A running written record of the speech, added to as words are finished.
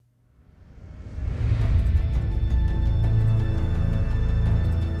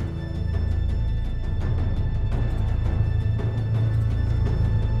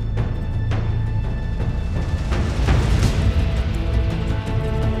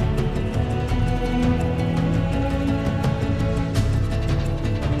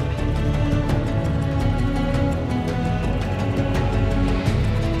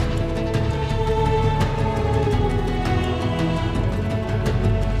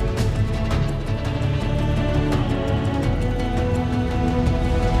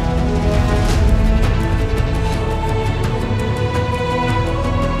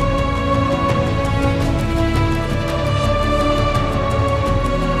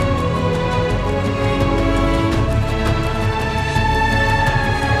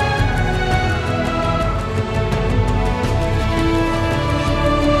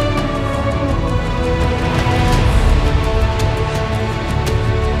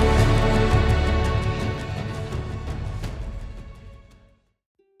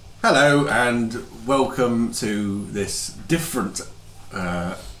Hello and welcome to this different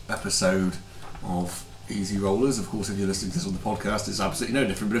episode of Easy Rollers. Of course, if you're listening to this on the podcast, it's absolutely no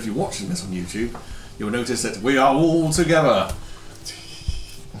different. But if you're watching this on YouTube, you'll notice that we are all together.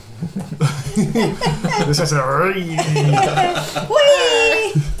 This is a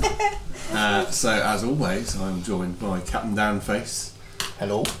So, as always, I'm joined by Captain Downface.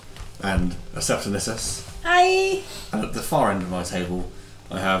 Hello. And Septonissus. Hi. And at the far end of my table,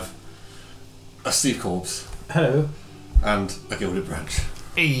 I have a Steve Corbs. Hello. And a Gilded Branch.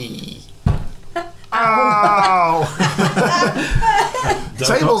 Ow!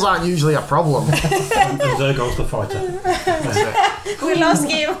 Tables aren't usually a problem. And there goes the fighter. We lost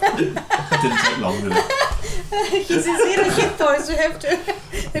him. It didn't take long, did it? He's in 0 hit points. We have to.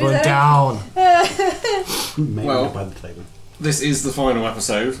 Going down. Well, by the table. This is the final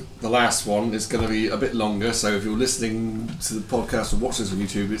episode. The last one is going to be a bit longer, so if you're listening to the podcast or watch this on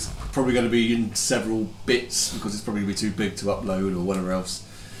YouTube, it's probably going to be in several bits because it's probably going to be too big to upload or whatever else.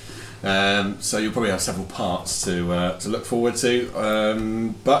 So you'll probably have several parts to look forward to.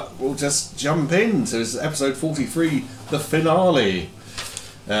 But we'll just jump in. So this is episode 43, the finale.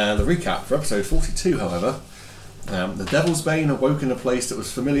 The recap for episode 42, however. The Devil's Bane awoke in a place that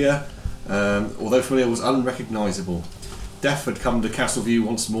was familiar, although familiar was unrecognisable. Death had come to Castleview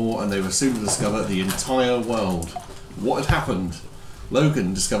once more, and they were soon to discover the entire world. What had happened?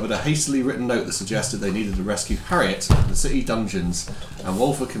 Logan discovered a hastily written note that suggested they needed to rescue Harriet from the city dungeons, and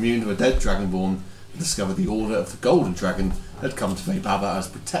Wolfer communed with a dead Dragonborn and discovered the Order of the Golden Dragon had come to Vebaba as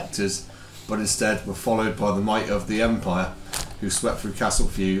protectors, but instead were followed by the might of the Empire, who swept through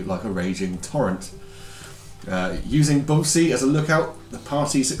Castleview like a raging torrent. Using Bumsy as a lookout, the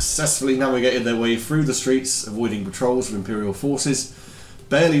party successfully navigated their way through the streets, avoiding patrols of Imperial forces.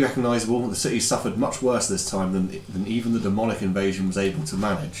 Barely recognisable, the city suffered much worse this time than even the demonic invasion was able to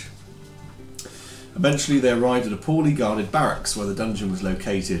manage. Eventually they arrived at a poorly guarded barracks where the dungeon was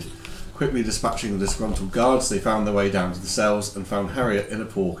located. Quickly dispatching the disgruntled guards, they found their way down to the cells and found Harriet in a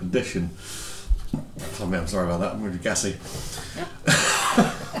poor condition. I'm sorry about that, I'm really gassy.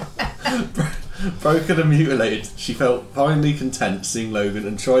 Broken and mutilated, she felt finally content seeing Logan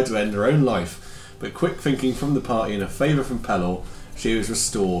and tried to end her own life, but quick thinking from the party and a favour from Pelor, she was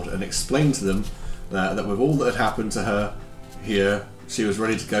restored and explained to them that with all that had happened to her here, she was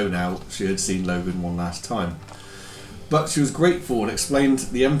ready to go now. She had seen Logan one last time. But she was grateful and explained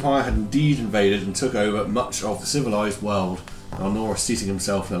the Empire had indeed invaded and took over much of the civilised world, Alnora seating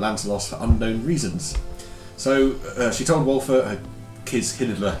himself in Atlantalos for unknown reasons. So she told Wolfer his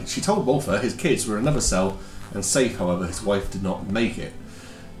kids were in another cell and safe, however his wife did not make it.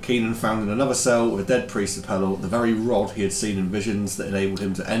 Keenan found in another cell with a dead priest of Pelor the very rod he had seen in visions that enabled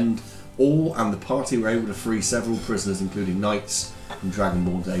him to end all, and the party were able to free several prisoners, including knights and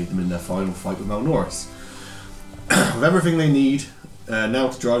Dragonborn, to aid them in their final fight with Malnoris. With everything they need now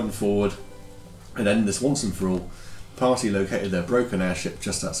to drive them forward and end this once and for all, the party located their broken airship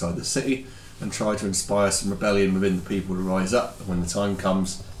just outside the city and tried to inspire some rebellion within the people to rise up when the time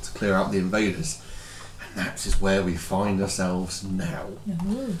comes to clear out the invaders. And that is where we find ourselves now.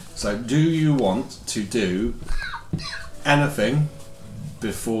 Mm-hmm. So do you want to do anything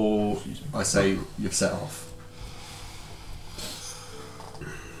before I say you've set off?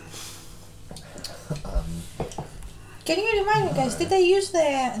 Can you remind me, guys? Did I use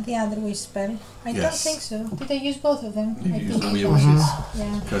the other wish spell? I don't Yes. think so. Did I use both of them? You I use think. all your wishes.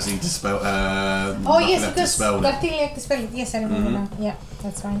 Yeah. Because he dispelled. Oh yes, because dispelled it. Gartiliac dispelled it. Yes, I remember now. Yeah,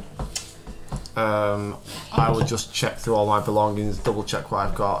 that's fine. I would just check through all my belongings, double check what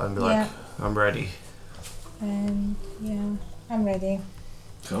I've got, and be like, I'm ready. Yeah, I'm ready.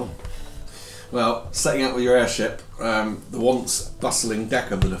 Cool. Well, setting out with your airship, the once bustling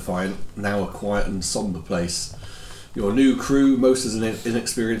deck of the Defiant, now a quiet and sombre place. Your new crew, most as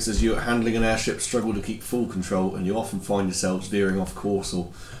inexperienced as you at handling an airship, struggle to keep full control, and you often find yourselves veering off course or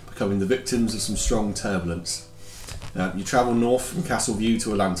becoming the victims of some strong turbulence. You travel north from Castleview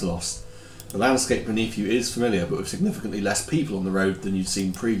to Atlantalos. The landscape beneath you is familiar, but with significantly less people on the road than you'd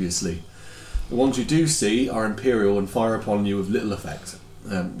seen previously. The ones you do see are Imperial and fire upon you with little effect.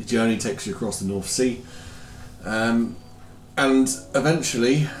 The journey takes you across the North Sea, and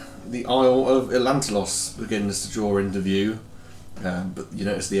eventually the Isle of Atlantalos begins to draw into view, but you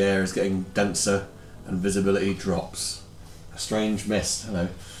notice the air is getting denser and visibility drops. A strange mist has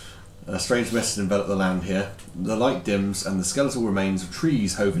enveloped the land here. The light dims and the skeletal remains of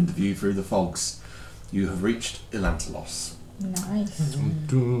trees hove into view through the fogs. You have reached Atlantalos. Nice.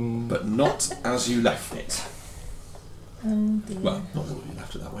 But not as you left it. Dear. Well, not that you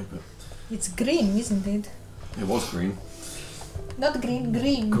left it that way, but It's green, isn't it? it was green. Not green,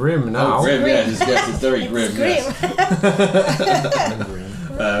 grim. Grim now. Oh, grim, yeah, it's very grim. It's grim.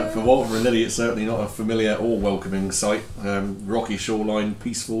 Yes. For Walter and Lily, it's certainly not a familiar or welcoming sight. Rocky shoreline,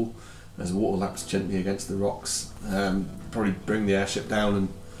 peaceful, as water laps gently against the rocks. Probably bring the airship down and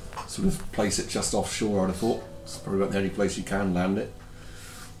sort of place it just offshore, I'd have thought. It's probably about the only place you can land it.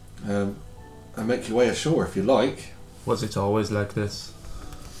 And make your way ashore if you like. Was it always like this?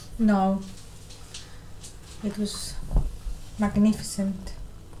 No. It was magnificent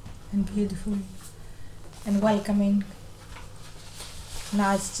and beautiful and welcoming.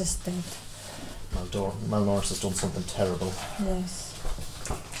 Now it's just dead. Malnorris has done something terrible. Yes.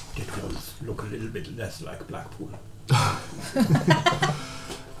 It does look a little bit less like Blackpool.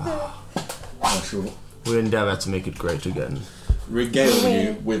 Oh, sure. We endeavour to make it great again. Regale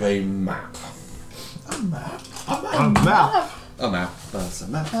you with a map. A map! A map. That's a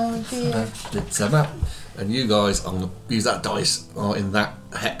map. Oh dear. It's a map. And you guys, I'm going to use that dice, are in that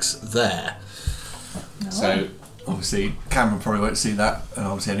hex there. No. So, obviously, Cameron probably won't see that, and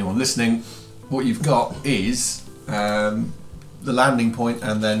obviously anyone listening, what you've got is the landing point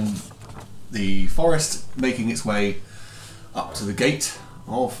and then the forest making its way up to the gate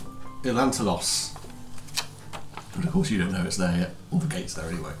of Ilantalos. But of course you don't know it's there yet. All the gate's there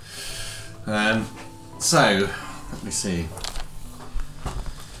anyway. So, let me see.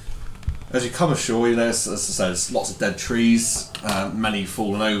 As you come ashore, you notice, as I say, there's lots of dead trees, many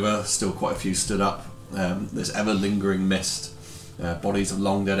fallen over, still quite a few stood up. There's ever lingering mist, bodies of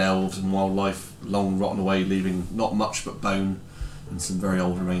long dead elves and wildlife, long rotten away, leaving not much but bone and some very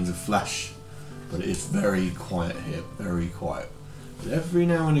old remains of flesh. But it is very quiet here, very quiet. But every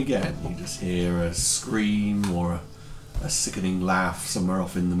now and again, you just hear a scream or a sickening laugh somewhere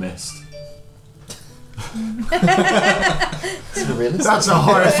off in the mist. Is it realistic? That's a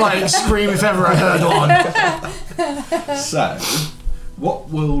horrifying scream if ever I heard one. So, what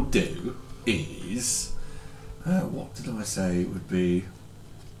we'll do is, what did I say it would be?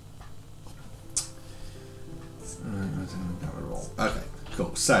 Okay,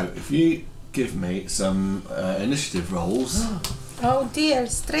 cool. So, if you give me some initiative rolls, Oh dear,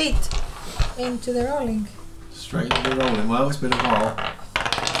 straight into the rolling. straight into the rolling. Well, it's been a while.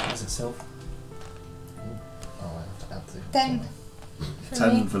 Is it self? Oh, I have to add the 10. For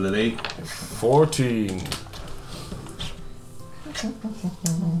 10 me. for Lily. 14.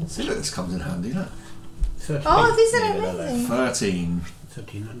 See, look, this comes in handy, look. 13. Oh, these are Yeah, amazing. 13.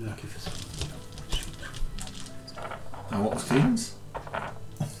 13 unlucky for some. And what was Keen's?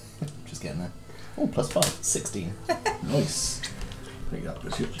 Just getting there. Oh, +5. 16. Nice. I think that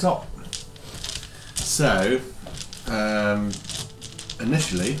puts you at the top. So,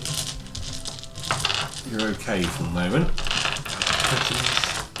 initially, you're okay for the moment.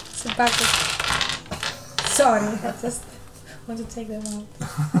 It's a bucket. Sorry, I just want to take them out.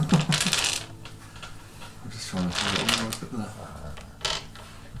 I'm just trying to figure out what I was put there.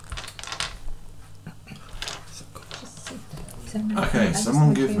 Okay,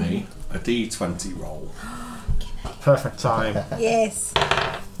 someone give me a D20 roll. Perfect time. Yes.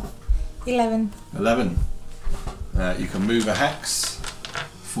 11. 11. You can move a hex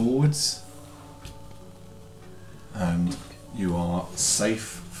forwards, and you are safe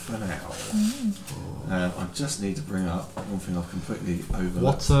for now. I just need to bring up one thing I've completely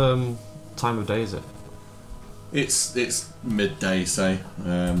overlooked. What time of day is it? It's midday, say.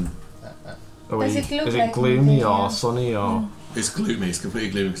 Does it look is like it gloomy midday, or yeah? sunny or It's gloomy. It's completely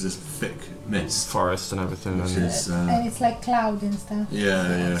gloomy because there's thick mist. forest and everything? Which And is And it's like cloud and stuff.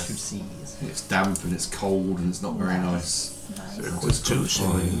 yeah. Two C's. It's damp and it's cold and it's not very nice. Nice. So it's with two good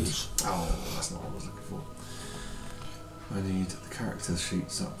find. sides. Oh, that's not what I was looking for. I need the character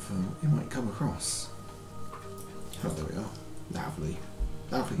sheets up for what you might come across. Oh, there we are. Lovely.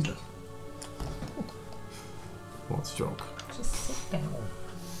 Lovely. Look. What's the joke? Just sit down.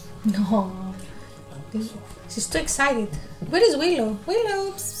 No. She's too excited. Where is Willow?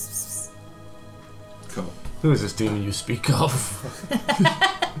 Willow! Psst, psst, Cool. Who is this demon you speak of?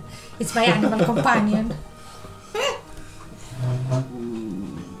 psst. It's my animal companion.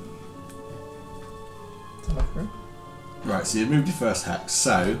 Right, so you moved your first hex.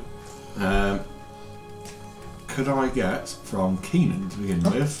 So, could I get from Keenan to begin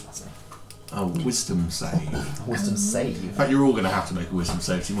with That's me. a wisdom save? Wisdom In save. fact, you're all going to have to make a wisdom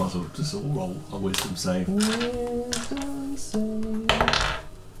save, so you might as well just all roll a wisdom save. Wisdom save.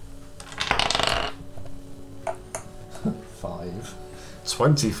 5.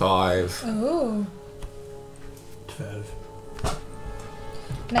 25. Oh. 12.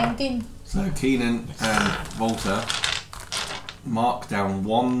 19. So Keenan and Walter mark down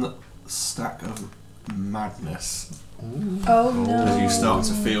 1 stack of madness Oh no. As you start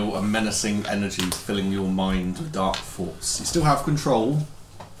to feel a menacing energy filling your mind with dark thoughts. You still have control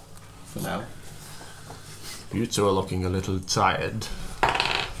for now. You two are looking a little tired.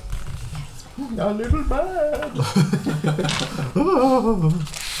 A little bad.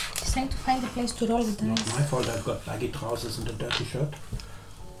 Just trying to find a place to roll the Not dice. my fault I've got baggy trousers and a dirty shirt.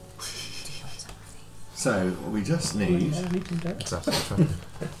 So we just need It's absolutely fine.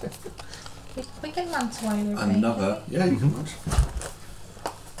 We can munch while we're playing. another. Yeah, you can watch.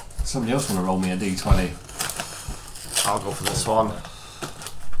 Somebody else want to roll me a d20? I'll go for this one.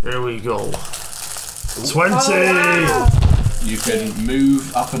 Here we go. 20! Oh, wow. You can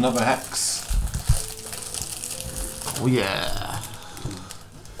move up another hex. Oh, yeah.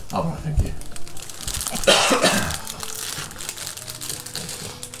 Oh, right, thank you.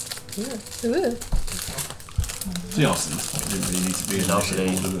 Ooh. To be honest, at this point, it didn't really need to be an Lovely.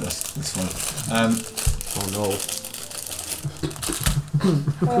 initiative order with us. That's fine. Oh no.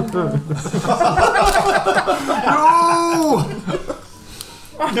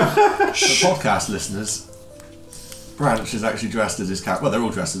 The podcast listeners, Branch is actually dressed as his character. Well, they're all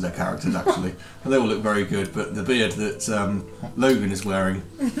dressed as their characters, actually. And they all look very good, but the beard that Logan is wearing...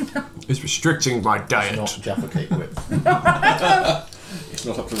 It's restricting my It's diet. not Jaffa Cake Whip. It's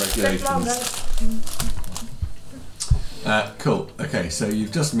not up to Take longer. regulations. Cool. Okay, so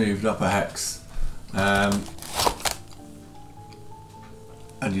you've just moved up a hex. And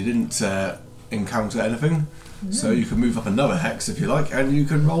you didn't encounter anything. So you can move up another hex if you like, and you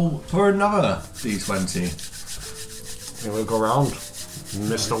can roll for another d20. Here we go round.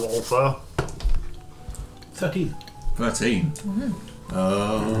 Mr. Walther. 13. 13.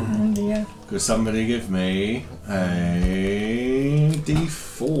 Oh, Oh dear. could somebody give me a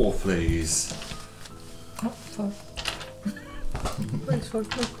d4, please? Oh, fuck. Please,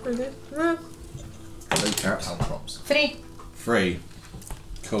 please. Hello, cat. Caltrops. 3. 3.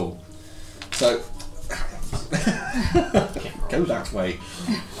 Cool. So, go that way.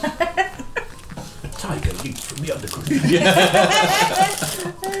 A tiger leaps from the underground.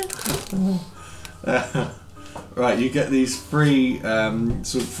 Right, you get these 3,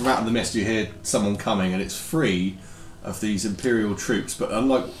 sort of from out of the mist you hear someone coming, and it's 3 of these Imperial troops, but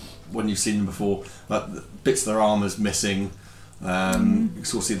unlike when you've seen them before, like bits of their armour's missing, you can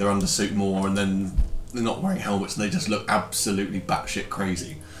sort of see their undersuit more, and then they're not wearing helmets, and they just look absolutely batshit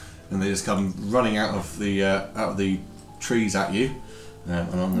crazy. And they just come running out of the trees at you. And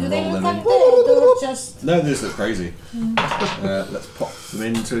I'm Do going to they roll look them in. undead or just... No, they just look crazy. Let's pop them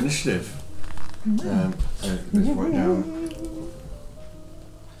into initiative. So let's write down.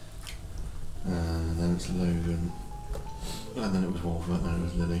 And then it's Logan. And then it was Wolf, and then it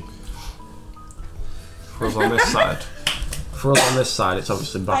was Lily. For us on this side. For us on this side, it's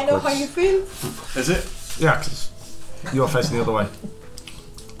obviously I backwards. know how you feel. Is it? Yeah, because you're facing the other way.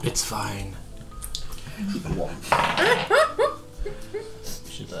 It's fine.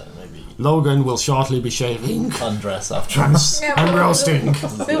 Should maybe Logan will shortly be shaving undress after and, Yeah, and roasting.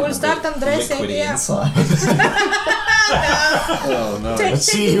 We will start undressing, liquidy yeah. inside. Oh no. Let's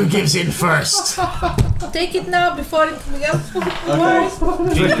see who gives in first. Take it now before it becomes Okay,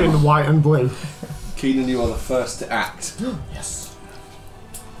 Dripping white and blue. Keenan, you are the first to act. Yes.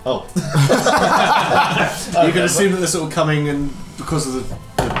 Oh. You can assume that they're sort of coming, and because of the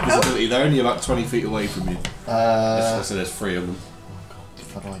visibility, they're only about 20 feet away from you. So there's 3 of them.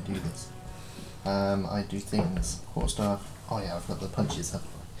 How do I do this? I do things. Quarterstaff. Oh yeah, I've got the punches.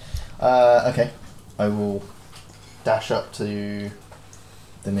 Okay. I will dash up to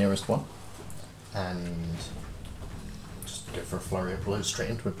the nearest one and just go for a flurry of blows straight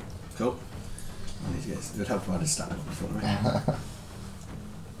into him. Cool. I need to get some good help by this stand up in front of me.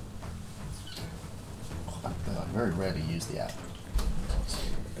 I very rarely use the app.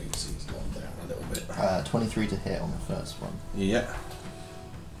 AC's gone down a little bit. 23 to hit on the first one. Yeah.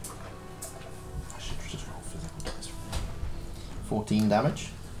 I should just roll physical dice. 14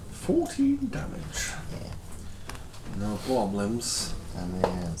 damage. 14 damage. Yeah. No problems. And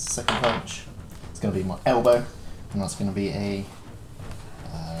then second punch. It's going to be my elbow, and that's going to be a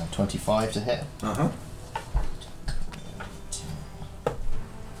 25 to hit. Uh-huh.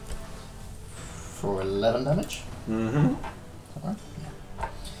 For 11 damage. Mm-hmm. Alright. Yeah.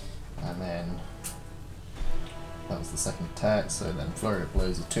 And then that was the second attack, so then flurry of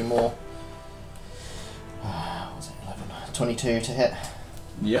blows of 2 more. What was it? 11. 22 to hit.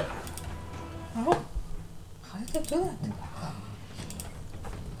 Yep. Oh. How did they do that?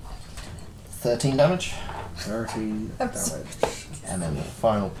 13 damage. 13 Oops. damage. And then the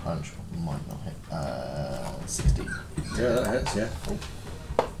final punch might not hit. 16. Yeah, that hits, yeah.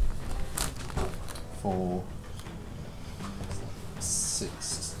 For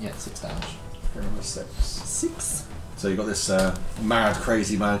 6. Yeah, 6 damage. Number 6. 6. So you've got this mad,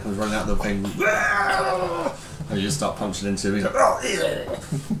 crazy man comes running out of the thing, and you just start punching into him. He's like,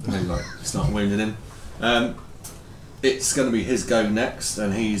 and then you start wounding him. It's going to be his go next,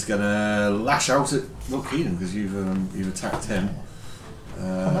 and he's going to lash out at Will Keenan because you've attacked him.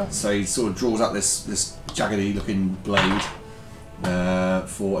 So he sort of draws out this jaggedy looking blade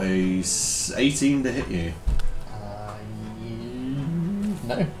for a 18 to hit you.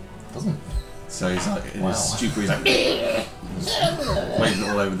 No, doesn't. So he's like in Wow. his stupor, he's like waving it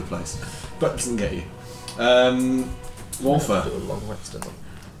all over the place, but doesn't get you. Wolfer. Do a long rest, doesn't it?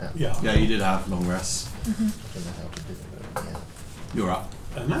 Yeah. Yeah, you did have long rests. I don't know how to do it. Yeah. You're up.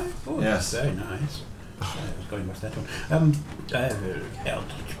 Am I? Oh, Yes. very nice. I was going with that one. I have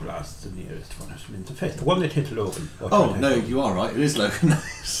Eldritch Blast, the nearest one has been the first. The one that hit Logan. What Oh should I no, do? you are right. It is Logan.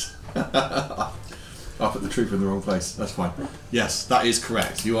 Nice. I put the trooper in the wrong place. That's fine. Yes, that is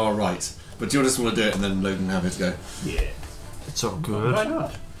correct. You are right. But you'll just want to do it, and then Logan have it to go. Yeah. It's all Why good.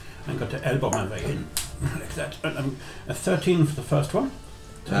 not? I'm going to elbow my way in like that. A 13 for the first one.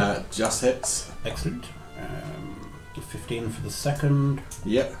 Just hits. Excellent. 15 for the second.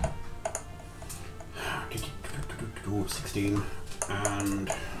 Yep. 16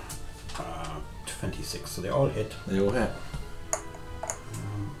 and 26. So they all hit. They all hit.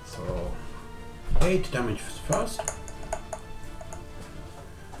 So 8 damage for the first.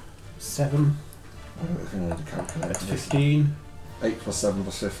 7. That's 15. 8 plus 7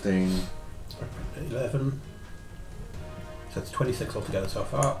 plus 15. 11. So that's 26 altogether so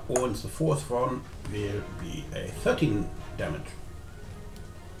far. And the fourth one will be a 13 damage.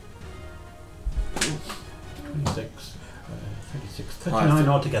 26, 36, 39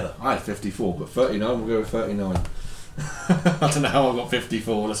 altogether. I had 54, but 39. We'll go with 39. I don't know how I got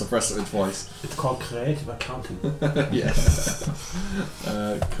 54. Let's press it twice. It's called creative accounting. Yes.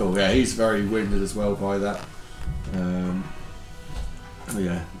 Cool. Yeah, he's very wounded as well by that. Yeah,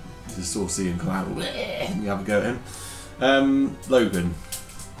 you just sort of see him come out. And you have a go at him. Logan.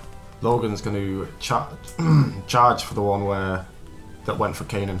 Logan's going to charge for the one that went for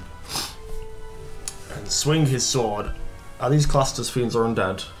Kanan. And swing his sword. Are these classed as fiends or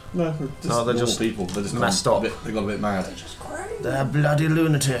undead? No, they're just people. They're just messed gone up. They got a bit mad. They're bloody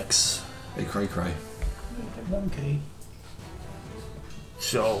lunatics. They cray. Okay.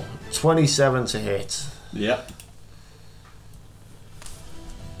 So, 27 to hit. Yep.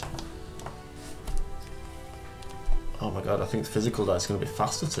 Oh my god, I think the physical dice is going to be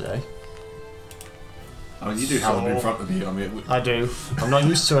faster today. I mean, you do have them in front of you. I mean, I do. I'm not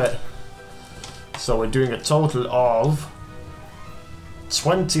used to it. So we're doing a total of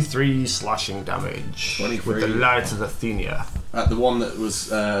 23 slashing damage 23. with the Light of Athenia. at the one that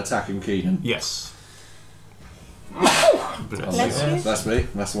was attacking Keenan. Yes. Bless you. That's me.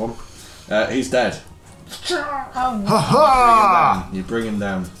 That's the one. He's dead. Oh no. Ha You bring him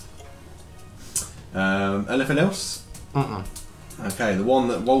down. Anything else? ha! Okay, the one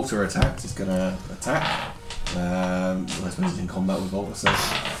that Walter attacked is going to attack. I suppose he's in combat with Walter, so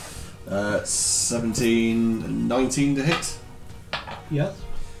 17, 19 to hit. Yes.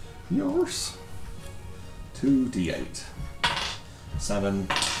 Yours. 2d8. 7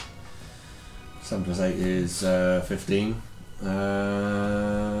 plus 8 is 15.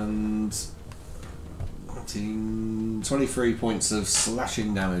 And 19, 23 points of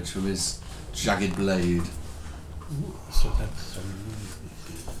slashing damage from his jagged blade. So that's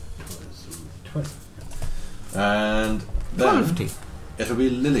 20. And then 20. it'll be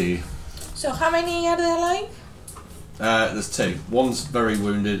Lily. So how many are there alive? There's two. One's very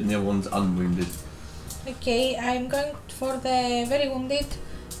wounded and the other one's unwounded. Okay, I'm going for the very wounded.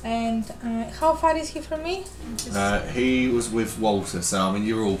 And how far is he from me? He was with Walter, so I mean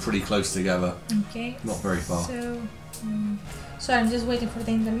you're all pretty close together. Okay. Not very far. So, I'm just waiting for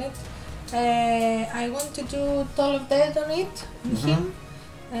the internet. I want to do Toll of Death on it, on him.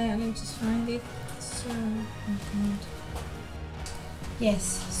 Let me just find it. So, yes.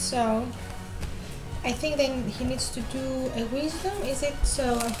 So, I think then he needs to do a wisdom. Is it?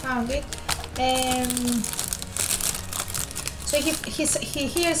 So I found it. So he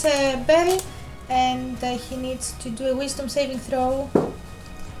hears a bell, and he needs to do a wisdom saving throw.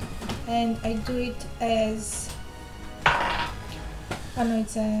 And I do it as. Oh no,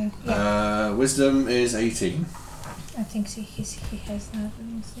 it's a. Yeah. Wisdom is 18. I think he has that. Let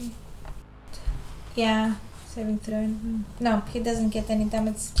me see. Yeah, saving throw. No, he doesn't get any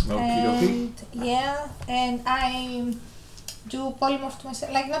damage. Okie And I do polymorph to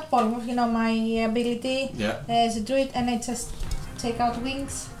myself, like not polymorph, my ability Yeah. as a druid, and I just take out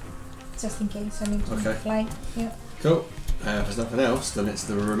wings, just in case I need to Okay. fly. Yeah. Cool. If there's nothing else, then it's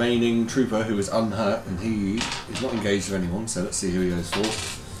the remaining trooper who is unhurt, and he is not engaged with anyone, so let's see who he goes for.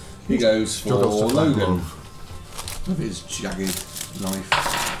 He goes for Still got stuff like Logan glove. with his jagged knife.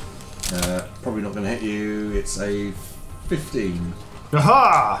 Probably not going to hit you. It's a 15.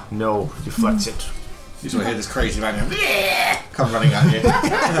 Aha! No, deflects it. You just want to hear this crazy man come running at you.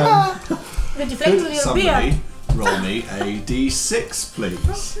 The deflect with your Somebody beard. roll me a d6,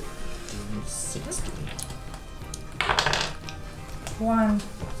 please. 60. 1.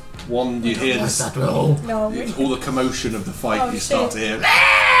 One, you hear this, roll? No. all the commotion of the fight. Oh, You start to shit.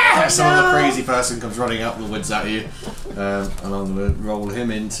 hear some no. other crazy person comes running out the woods at you, and I'm going to roll him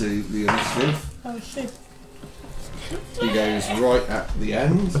into the initiative. Oh shit. He goes right at the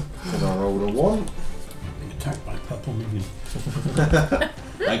end, and I rolled a 1. Being attacked by purple minion.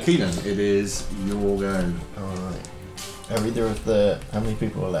 And Keenan, it is your go. Alright. Are either of the... How many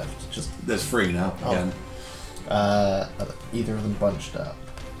people are left? Just There's 3 now, Oh. again. are either of them bunched up?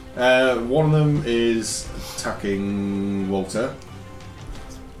 One of them is attacking Walter.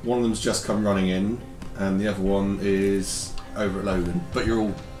 One of them's just come running in, and the other one is over at Logan. But you're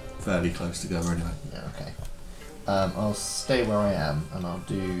all fairly close together anyway. Yeah, okay. I'll stay where I am, and I'll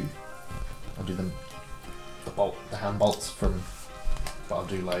do the hand bolts from. But I'll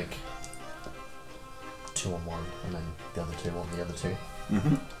do like 2 on one, and then the other 2 on the other 2.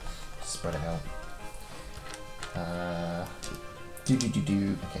 Mm-hmm. Spread it out.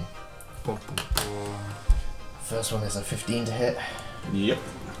 Okay. First one is a 15 to hit. Yep.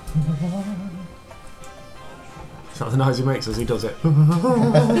 Is that the noise he makes as he does it?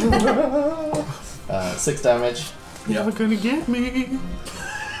 6 damage. Yep. You're gonna get me.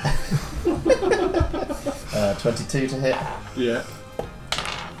 22 to hit Yeah.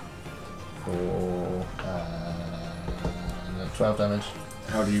 for 12 damage.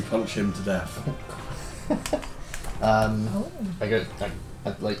 How do you punch him to death? I go,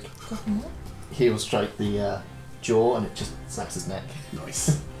 I like heel strike the jaw, and it just snaps his neck.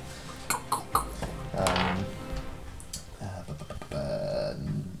 Nice.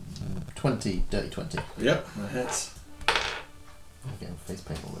 20, dirty 20. Yep, that hits. I'm getting face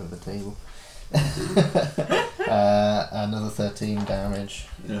paint all over the table. Another 13 damage.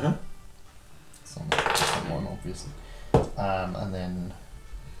 Uh-huh. It's on one, obviously. And then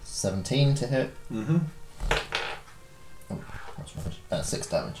 17 to hit. Mm-hmm. Oh, that's rubbish. 6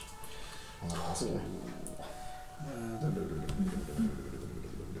 damage. On the last guy.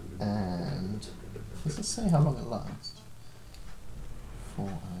 And does it say how long it lasts?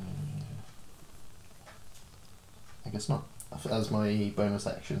 I guess not. As my bonus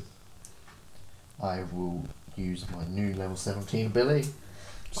action, I will use my new level 17 ability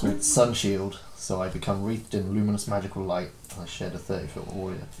called Sun Shield. So I become wreathed in luminous magical light. I shed a 30-foot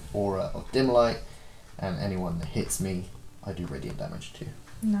aura of dim light, and anyone that hits me, I do radiant damage to.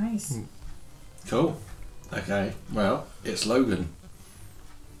 Nice. Cool. Okay, well, it's Logan.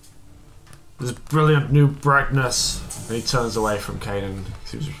 There's brilliant new brightness. And he turns away from Kanan.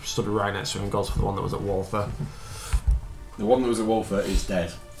 He was stood right next to him and goes for the one that was at Walther. The one that was a Walther is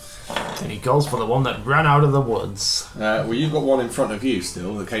dead. And he goes for the one that ran out of the woods. Well, you've got one in front of you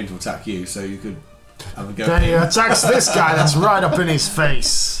still that came to attack you, so you could have a go. Then he attacks this guy that's right up in his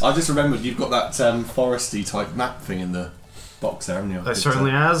face. I just remembered you've got that foresty type map thing in the box there, haven't you? It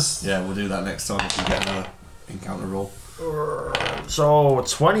certainly has. Yeah, we'll do that next time if we get another encounter roll. So,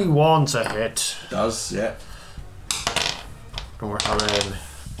 21 to hit. Does, yeah. And we're having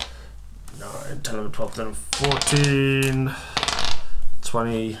 9, 10, 11, 12, 13, 14,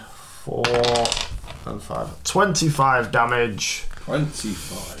 24, and 5. 25 damage.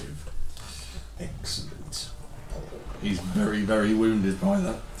 25. Excellent. He's very, very wounded by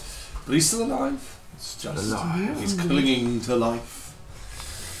that. But he's still alive. It's just Alive. he's clinging to life.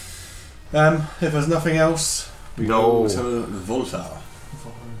 If there's nothing else, we No. go to Volta.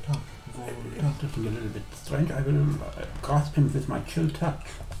 Looking a little bit strange. I will grasp him with my chill touch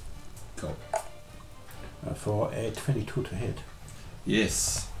Cool. for a 22 to hit.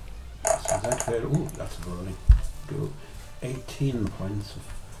 Yes. So that will, that's rolling, do 18 points of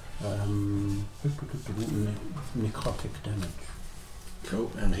necrotic damage.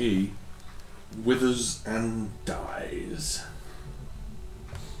 Cool. And he withers and dies.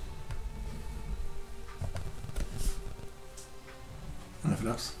 Anything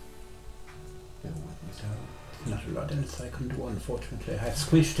else? So, not a lot else I can do, unfortunately. I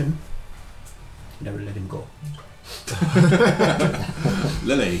squished him, and I will let him go.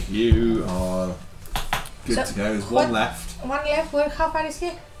 Lily, you are good So, to go. There's what- one left. One left. Where? How far is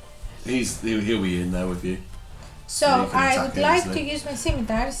he? He'll be in there with you. So Yeah, you can I attack would him like easily. to use my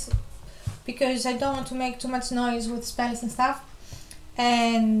scimitars because I don't want to make too much noise with spells and stuff.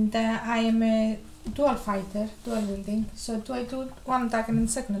 And I am a dual fighter, dual wielding. So do I do one attack and then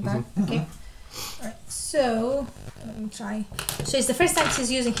second attack? Okay. Alright, so let me try. So it's the first time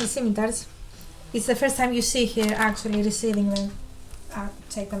she's using his scimitars. It's the first time you see her actually receiving them.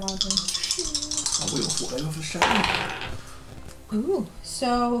 Take them out. I will thought they were for show. Ooh.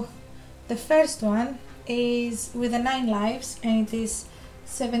 So the first one is with the 9 lives, and it is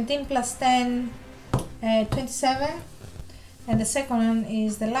 17 plus 10, 27. And the second one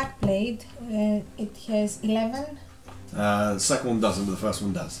is the Lack Blade. It has 11. The second one doesn't, but the first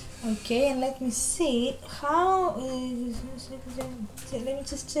one does. Okay, and let me see how. Let me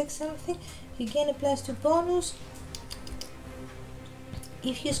just check something. You gain a +2 bonus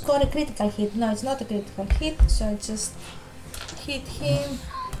if you score a critical hit. No, it's not a critical hit, so I just hit him.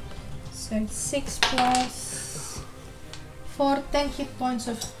 So it's 6 plus 4, 10 hit points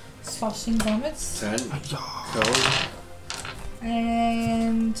of slashing damage. 10. Cool.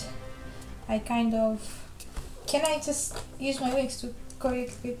 And I kind of. Can I just use my wings to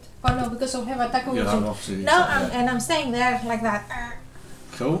correct it? Oh no, because I have attack of You'll have an opportunity. opportunity. No, and I'm staying there like that.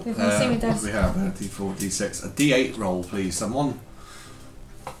 Cool. With my scimitars. What do we have? A D4, D6. A D8 roll, please, someone.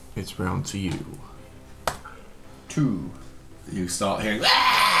 It's round to you. 2. You start hearing.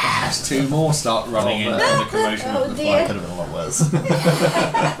 There's 2 more start running in, Oh, and the commotion Oh, of the dear. Could have been a lot worse.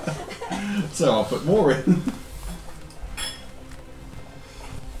 fight. So I'll put more in.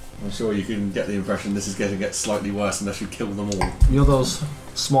 I'm sure you can get the impression this is going to get slightly worse unless you kill them all. You know those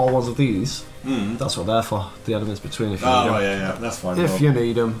small ones of these? Mm. That's what they're for. The enemies between if you Oh, need right, them. yeah, that's fine. If I'll, you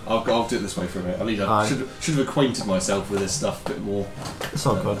need them. I'll do it this way for a minute. I need Aye. should have acquainted myself with this stuff a bit more. It's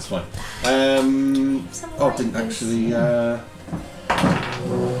all good. That's fine. Some I didn't lightness. actually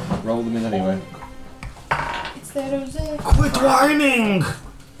roll them in anyway. It's the rosé. Quit whining!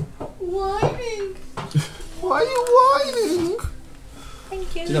 Whining. Why are you whining? Thank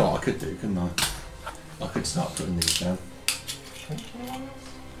you. Do you know what I could do, couldn't I? I could start putting these down.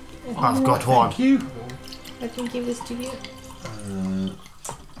 I've got one. Thank you. Let me give this to you.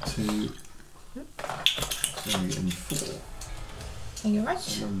 2, 3 and 4. Thank you very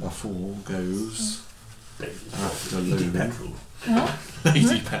much. Number 4 goes after Easy Loon. petrol. Huh?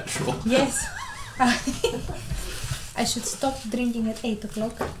 Lady Petrol. Yes. I should stop drinking at 8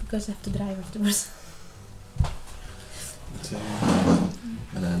 o'clock because I have to drive afterwards. 2,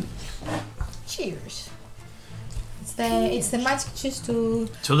 and then Cheers. It's the magic juice to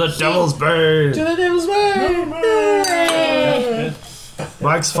To the devil's bane! the devil's way.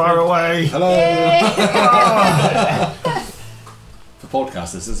 Mike's far away! hello. For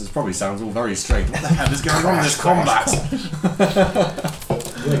podcasters, this probably sounds all very strange. What the hell is going on in this combat?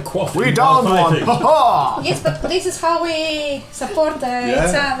 We're quaffing We while downed one! fighting. Ha ha! Yes, but this is how we support each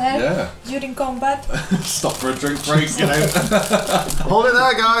other Yeah. during combat. Stop for a drink break, you know. Hold it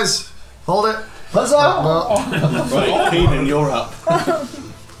there, guys! Hold it! Huzzah! Right, Keenan, you're up.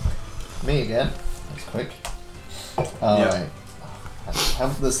 Me again. That's quick. Yeah. Alright.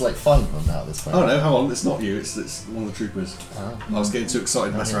 There's like 5 of them now at this point. Oh no, hang on, it's not you, it's one of the troopers. Oh. I was getting too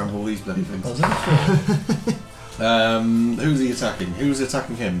excited to mess around with all these bloody things. Was it? Who's he attacking? Who's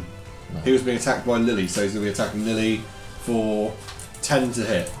attacking him? No. He was being attacked by Lily, so he's going to be attacking Lily for 10 to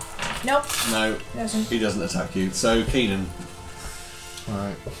hit. Nope, No, doesn't. he doesn't attack you. So Keenan,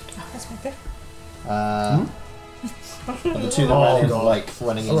 Alright. Oh, that's better. And the 2 that Oh, ran in God. like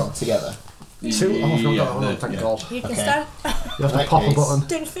running in together. Two? Oh, I forgot that one. the- Thank yeah. God. You can Okay. start You have to In that pop a case- button.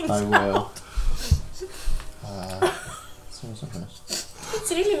 doing things. I will. So what's up first?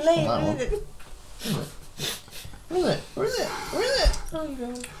 It's really late, That one. isn't it? Where is it? Where is it? Where is it? Oh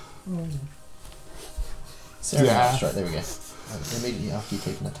god. Sarah Yeah. strike, there we go. Immediately after you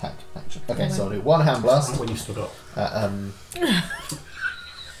take an attack action. Okay, so I'll do 1 hand blast When you stood up. at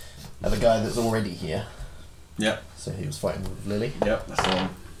the guy that's already here. Yep, So he was fighting with Lily. yep, that's the one.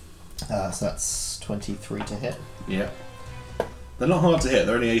 So that's 23 to hit. Yep. They're not hard to hit,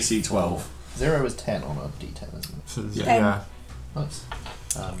 they're only AC 12. 0 is 10 on a d10, isn't it? So, Yeah. yeah. Nice.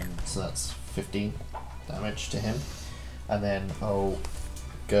 So that's 15 damage to him. And then I'll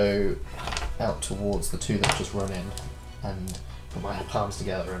go out towards the 2 that just run in and put my palms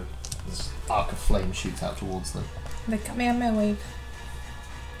together and this arc of flame shoots out towards them. The Kamehameha wave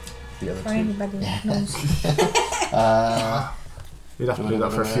The other for 2. anybody who knows. You'd have to do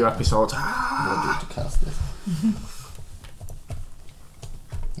that for a few episodes. What do I do to cast this?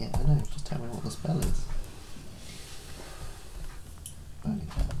 Yeah, I know. Just tell me what the spell is. Burning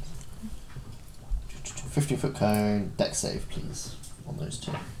hands. 15-foot cone. Dex save, please, on those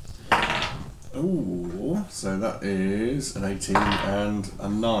 2. Ooh, so that is an 18 and a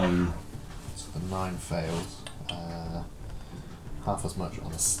 9. So the 9 fails. Half as much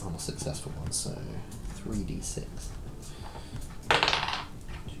on a successful one, so 3d6.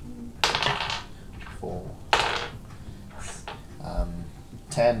 4.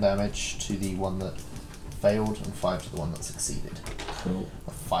 10 damage to the one that failed and 5 to the one that succeeded. Cool.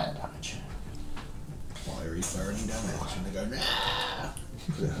 Of fire damage. Fiery burning damage, and they go, nah!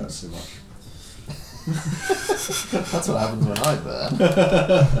 Because it hurts so much. That's what happens when I burn.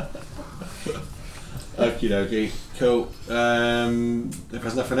 Okie dokie. Cool. If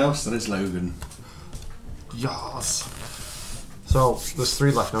there's nothing else, then it's Logan. Yes. So there's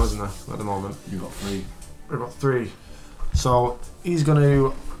 3 left now, isn't there? At the moment, You got 3. we've got 3. So he's going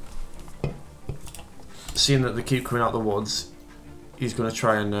to, seeing that they keep coming out the woods, he's going to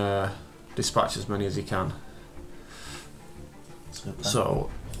try and dispatch as many as he can. That's a good plan. So,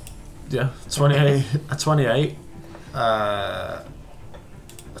 yeah, 28, a 28, a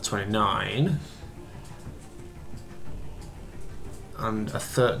 29, and a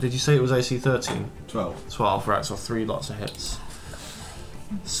did you say it was AC 13? 12. 12, right, so 3 lots of hits.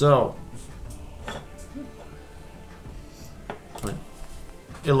 So,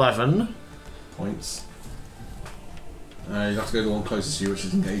 11. Points. You have to go to the one closest to you, which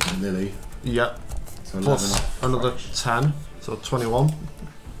is engaging Lily. Yep. So 11 Plus off. another 10, so 21.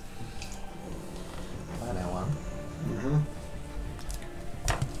 Mm-hmm.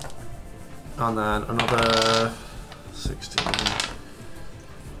 And then another 16.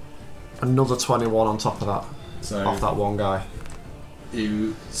 Another 21 on top of that, So off that one guy.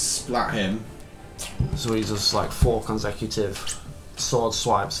 you splat him. So he does like 4 consecutive sword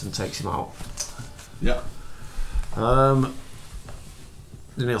swipes and takes him out. Yep.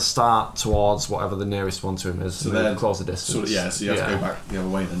 Then he'll start towards whatever the nearest one to him is. So So then- close the distance. So yeah, so you have to go back the other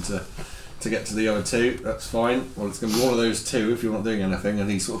way then to get to the other 2. That's fine. Well, it's going to be one of those 2 if you're not doing anything, and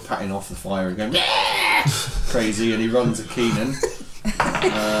he's sort of patting off the fire and going crazy, and he runs at Keenan. For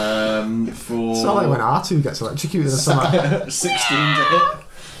It's not like when R2 gets electrocuted or something. 16 to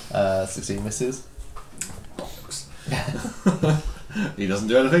hit. 16 misses. He doesn't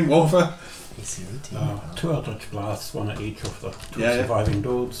do anything. Walther. AC 18. 2 Eldritch Blasts, 1 at each of the 2 Yeah, yeah. surviving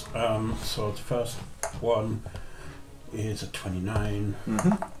dudes. So the first one is a 29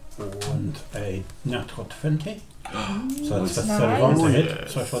 and a natural 20. So that's Nice. 31 to hit.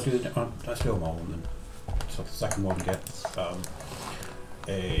 Yes. So if I do let's do them all then. So the second one gets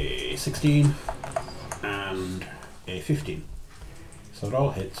a 16 and a 15. So they're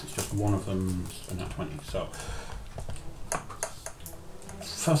all hits, it's just one of them's a nat 20. So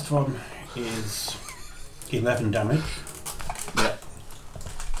first one is 11 damage. Yeah.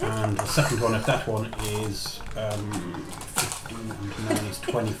 And the second one, if that one is 15 and 9 is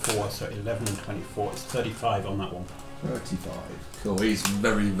 24, so 11 and 24, it's 35 on that one. 35. Cool. He's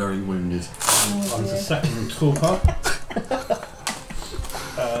very, very wounded. On the second trooper,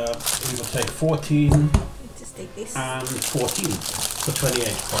 we will take 14 Just take this. and 14 for 28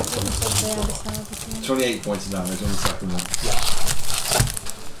 points on the second trooper. 28 points of damage on the second one.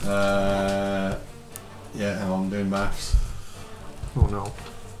 Yeah, hang on, I'm doing maths. Oh no.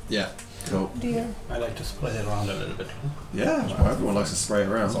 Yeah, cool. Dear. I like to spread it around a little bit. Yeah, well, everyone likes to spray it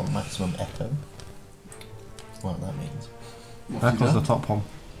It's around. on maximum echo. That's what that means. What have you Echo's the done? top one.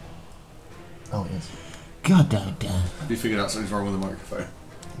 Oh, it is. God damn it. Have you figured out something's wrong with the microphone?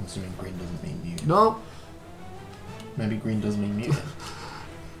 I'm assuming green doesn't mean mute. No. Maybe green does mean mute.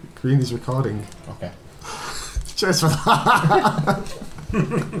 Green is recording. Okay. Cheers for that.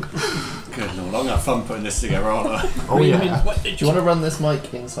 Good lord, I'm going to have fun putting this together, aren't I? Oh yeah. What Do you want to run this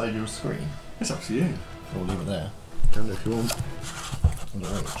mic inside your screen? It's up to you. Or leave it there? Can do if you want. Under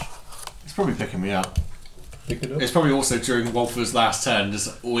reach. It's probably picking me up. Pick it up. It's probably also during Walther's last turn,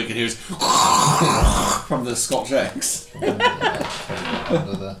 just all we can hear is from the Scotch X. Under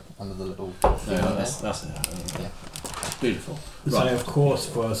the little. Yeah, that's it. Yeah. Beautiful. So Right. of course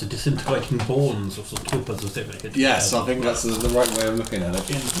was the disintegrating bones of the troopers as they were hit. Yes, I think that's the right way of looking at it.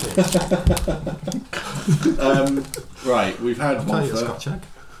 Right, we've had I'll tell you a Walther. Scotch egg.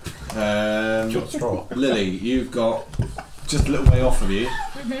 Short straw. Lily, you've got just a little way off of you.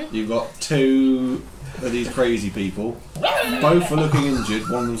 You've got 2 of these crazy people. Both are looking injured.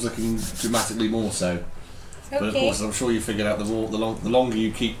 One of them's looking dramatically more so. But of Okay. course, I'm sure you figured out the longer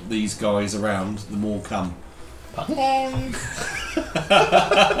you keep these guys around, the more come.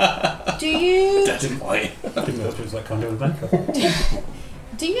 Do you Dead white. I think that was that kind of adventure.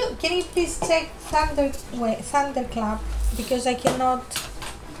 can you please check Thunderclap, because I cannot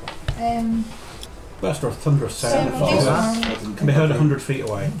Burst of thunderous sound Seven days. follows. Can be heard 100 feet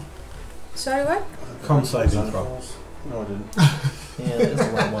away. sorry what? Con saving throw. No, I didn't. Yeah, that is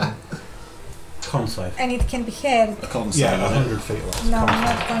the right one. Con save. and it can be heard. A con Yeah, save, is it? 100 feet away. No, Con I'm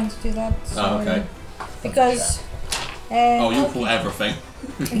save. not going to do that. Oh, Sorry. okay. Because. Oh, you okay. pull everything.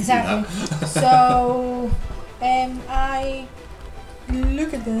 Exactly. So, I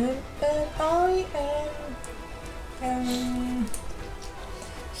look at them, and I am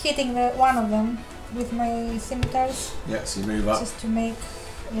hitting one of them with my scimitars Yeah, so you move up. just to make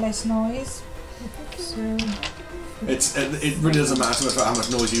less noise. So, It really doesn't matter too much about how much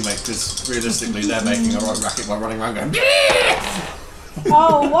noise you make, because realistically they're making a right racket by running around going.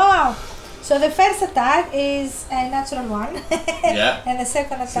 oh wow! So the first attack is a natural one, Yeah. and the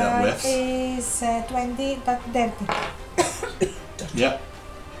second that attack whiffs. is 20, but dirty. Yeah.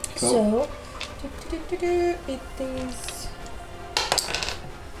 Cool. So, it is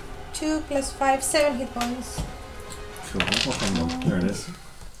 2 plus 5, 7 hit points. Cool. Hang on. There it is.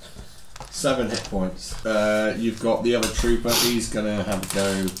 7 hit points. You've got the other trooper. He's gonna have a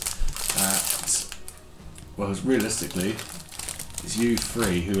go at. Well, realistically, it's you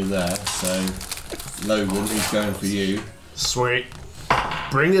three who are there. So Logan, he's going for you. Sweet.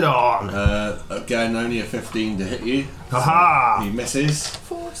 Bring it on. Again, only a 15 to hit you. Haha. He misses.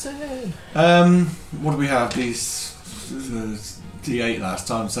 Force it. What do we have? These D8 last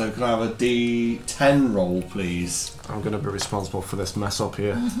time. So can I have a D10 roll, please? I'm going to be responsible for this mess up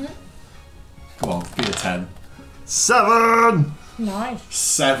here. Come on, be a 10. 7! Nice.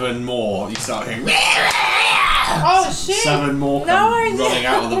 7 more. You start hearing. Oh shit! 7 more No, come I didn't. running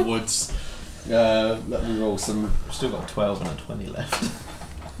out of the woods. Let me roll some. I've still got 12 and a 20 left.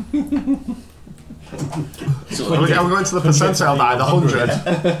 Are we going to the percentile now, the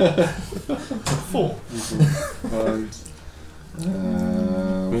 100? 4.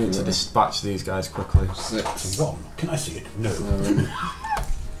 We need to dispatch these guys quickly. 6. 1. Can I see it? No. 7.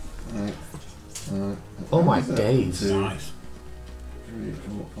 Oh my days. Nice. 3,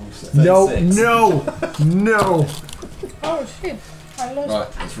 4, 5, 6. No, 36. no, no. Oh shit! I lost. Right,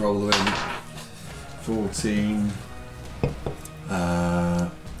 let's roll them in. 14. I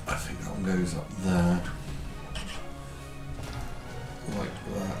think that one goes up there. Like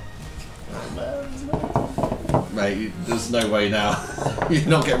that. Mate, there's no way now. You're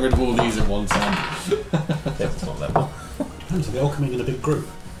not getting rid of all these at one time. It's not level. Depends, are they all coming in a big group?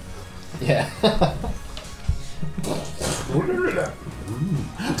 Yeah.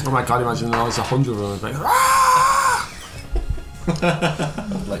 Oh my god, imagine there was 100 of them. It's like,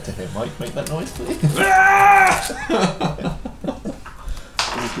 I'd like to hear Mike make that noise, please.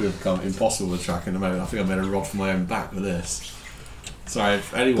 This could have become impossible to track in a moment. I think I made a rod for my own back with this. Sorry,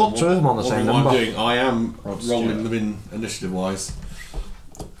 if anyone Put two of them on the same wondering what I'm number. doing, I am Rod rolling Stewart. them in initiative-wise.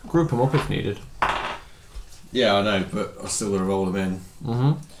 group them up if needed. Yeah, I know, but I still got to roll them in.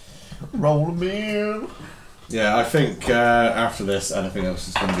 Mm-hmm. Roll them in. Yeah, I think after this, anything else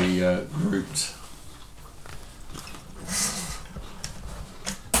is going to be grouped.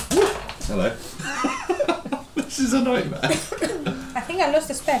 Hello. This is a nightmare. I think I lost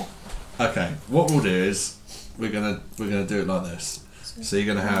a spell. Okay, what we'll do is we're gonna do it like this. So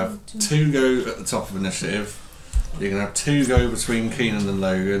you're gonna have 2 go at the top of initiative. You're gonna have 2 go between Keenan and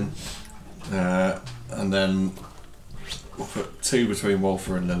Logan, and then we'll put 2 between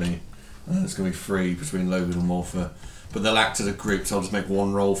Wolfer and Lily, and then it's gonna be 3 between Logan and Wolfer. But they'll act as a group, so I'll just make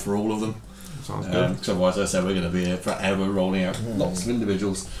one roll for all of them. Sounds good. Because otherwise, as I said, we're going to be here forever rolling out lots of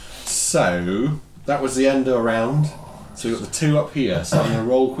individuals. So that was the end of a round. So we've got the 2 up here. So I'm going to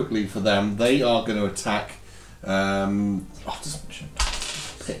roll quickly for them. They are going to attack. I'll just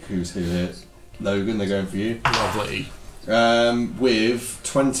pick who's who here. Logan, they're going for you. Lovely. With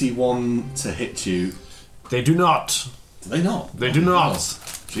 21 to hit you. They do not. Do they not? They do not.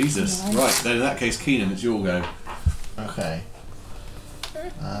 Jesus. Nice. Right, then in that case, Keenan, it's your go. Okay.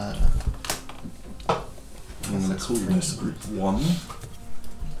 I'm going to call this group 1.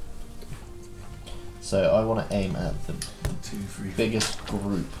 So I want to aim at the 2, 3, 4. biggest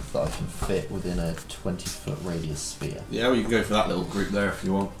group that I can fit within a 20-foot radius sphere. Yeah, well, you can go for that little group there if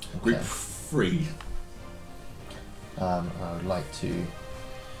you want. Group Okay. 3. I would like to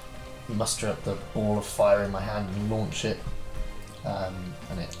muster up the ball of fire in my hand and launch it,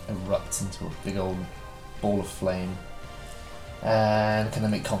 and it erupts into a big old ball of flame. And can I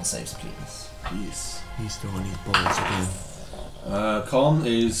make con saves, please? Yes. He's throwing his balls again. Con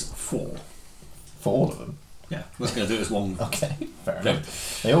is 4. For all of them? Yeah, we're just going to do it as one. Okay, fair Okay.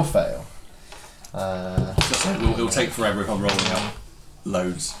 enough. They all fail. It'll take forever if I'm rolling out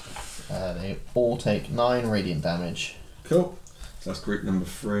loads. They all take 9 radiant damage. Cool. So that's group number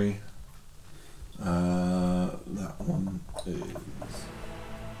 3. That one is.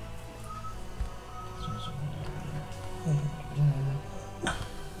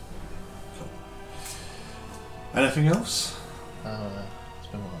 Anything else? It's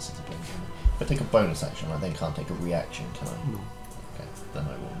been a while since I've played gaming. If I take a bonus action, I then can't take a reaction, can I? No. Okay, then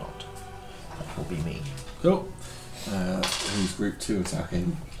I will not. That will be me. Cool. Who's group 2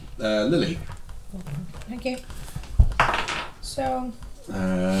 attacking? Lily. Okay. So,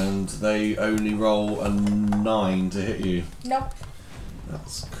 And they only roll a 9 to hit you. no.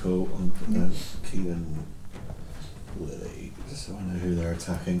 That's cool. I'm putting Keelan, Lily, just so I know who they're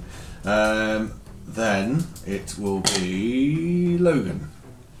attacking. Then it will be Logan.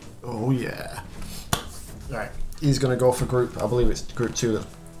 Oh yeah. Right. He's gonna go for group. I believe it's group 2 that's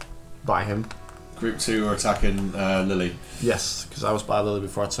by him. Group 2 are attacking Lily. Yes, because I was by Lily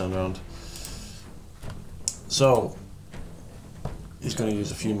before I turned around. So he's gonna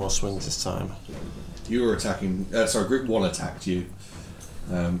use a few more swings this time. You were attacking. Sorry, Group 1 attacked you.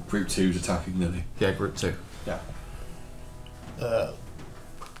 Group 2's attacking Lily. Yeah, group 2. Yeah.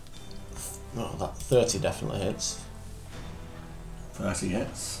 No, that 30 definitely hits. 30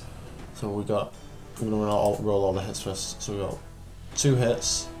 hits. So we got. I'm gonna roll all the hits first. So we got 2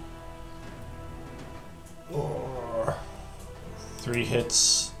 hits. Or 3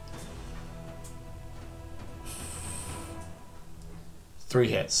 hits. 3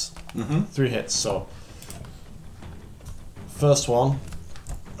 hits. Mm-hmm. 3 hits. So first one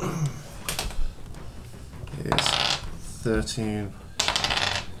is 13,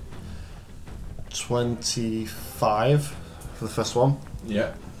 25 for the first one.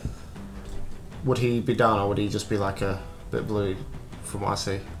 Yeah. Would he be down, or would he just be like a bit blue from what I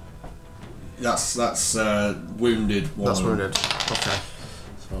see? That's wounded one. That's wounded. Okay.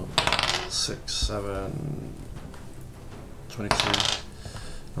 So 6, 7, 22,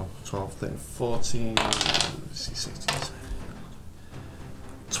 no, 12, 13, 14, 16,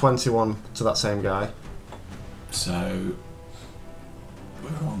 21 to that same guy. So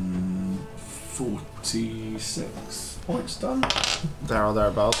we're on 46 points done. There or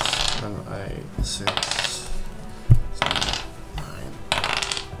thereabouts. And 8, 6, 7, 9.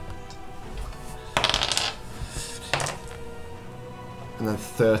 And then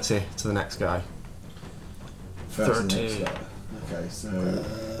 30 to the next guy. 30. 30. Okay, so.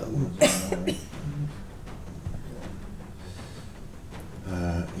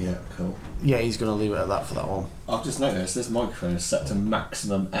 Yeah, cool. Yeah, he's going to leave it at that for that one. I've just noticed this microphone is set to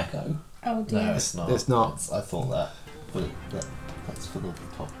maximum echo. Oh dear. No, it's not. It's not. I thought that. But that's for the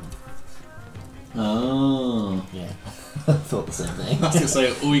top one. Oh. Yeah. I thought the same thing. I was going to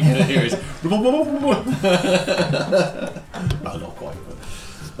say, all you can hear is. No, not quite.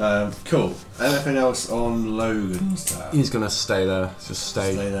 But, cool. Anything else on Logan's turn? He's going to stay there. Just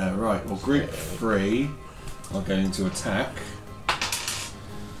stay. Stay there. Right. Well, group 3 are going to attack.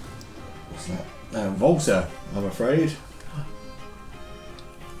 What's that? Volta, I'm afraid.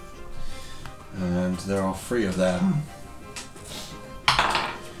 And there are 3 of them.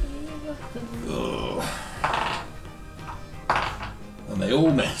 Ugh. And they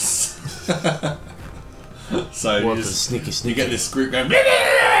all miss. So What you, the sneaky you sneaky. get this group going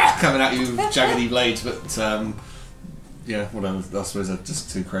coming at you with jaggedy blades, but yeah, whatever. I suppose they're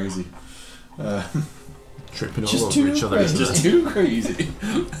just too crazy. Tripping all Just over too each other. crazy. isn't Just it? too crazy.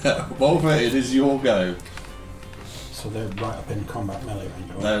 Volva, it is your go. So they're right up in combat melee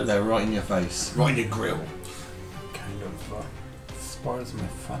range. They're right in your face, right in your grill. Kind of spoils my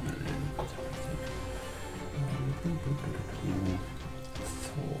fun a little bit, I think.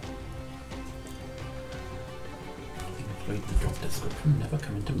 4. Include the job description. Never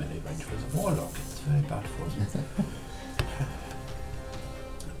come into melee range as a warlock. It's very bad for us.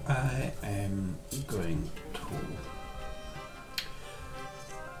 I am going to.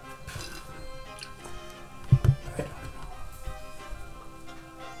 I don't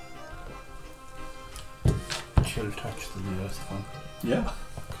know. Chill touch the nearest one. Yeah.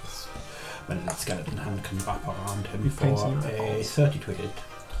 When the skeleton hand can wrap around him for painting a records. 30 to hit.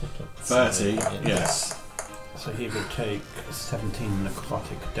 30, yes. So he will take 17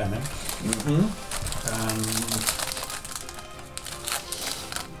 necrotic damage Mm-hmm. and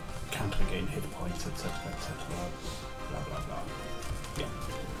can't regain hit points, etc. etc. Blah blah blah. Yeah.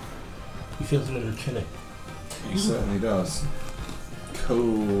 He feels a little chilly. He certainly does.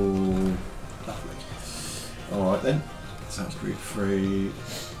 Cool. Lovely. Alright then. So that's group 3. And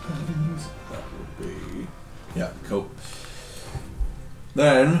that would be. Yeah, cool.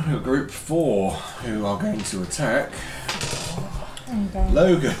 Then we've got group 4 who are going to attack Oh god.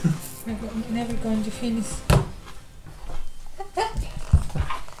 Logan. Never going to finish.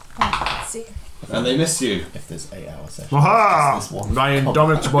 Let's see. And they miss you. If there's 8 hour session. Aha! This one. My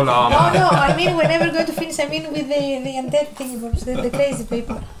indomitable Oh armor. no, I mean we're never going to finish. I mean with the undead thingy bobs, the crazy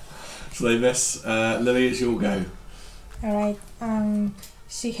people. So they miss. Lily, it's your go. Alright,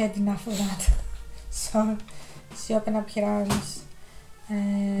 she had enough of that. So she opened up her arms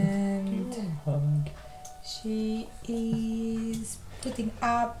and she is putting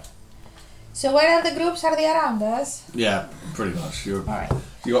up. So where are the groups? Are they around us? Yeah, pretty much. Alright.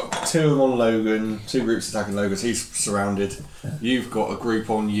 You got 2 of them on Logan, 2 groups attacking Logan, so he's surrounded. You've got a group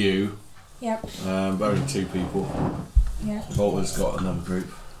on you, Yep. but only 2 people. Yeah. Volta's got another group.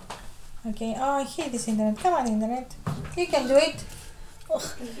 Okay. Oh, I hate this internet. Come on, internet. You can do it. Ugh.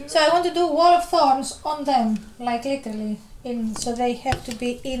 So I want to do wall of thorns on them, like literally. So they have to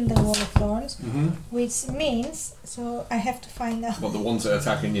be in the wall of thorns, which means so I have to find out. What, the ones that are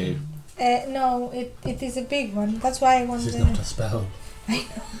attacking you? No, it is a big one. That's why I want This is to. not a spell. I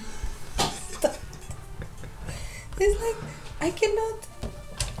know. It's like I cannot.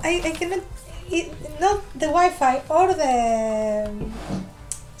 I cannot. Not the Wi-Fi or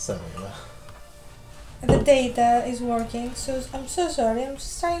So, the data is working. So I'm so sorry. I'm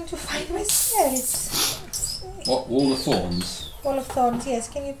just trying to find my spells. What, Wall of Thorns? Wall of Thorns. Yes.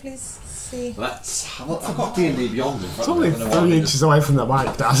 Can you please see? Let's have a, I've got D&D Beyond in front It's of me. only I don't know why 3 I inches away from the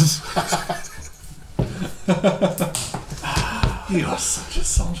mic, Dad. You are such a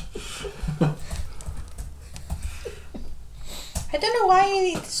sod. I don't know why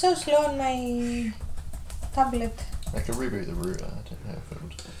it's so slow on my tablet. I can reboot the router. I don't know if it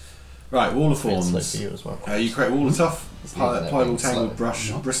would. Right, Wall of It's slow Thorns. for you as well. You create a wall of tough, It's not that pliable slow. tangled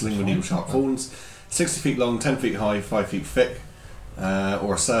brush, bristling with needle sharp thorns, 60 feet long, 10 feet high, 5 feet thick,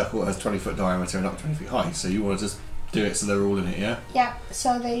 or a circle that has 20 foot diameter and up to 20 feet high. So you want to just do it so they're all in it, yeah? Yeah.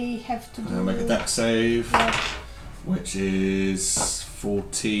 So they have to do. Make a dex save, Yeah. which is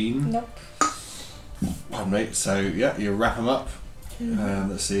 14. Nope. Pardon me. So yeah, you wrap them up.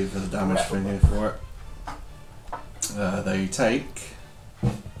 Let's see if there's a damage thing here for it. They take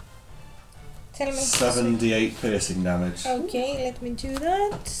Tell me. 78 piercing damage. Okay, let me do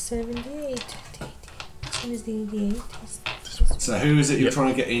that. 78. Which one is the 88? So who is it you're trying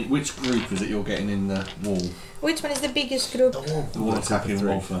to get in? Which group is it you're getting in the wall? Which one is the biggest group? The one attacking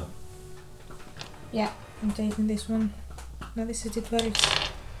Wolfer. Yeah, I'm taking this one. No, this is the 12.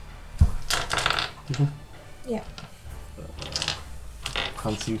 Yeah.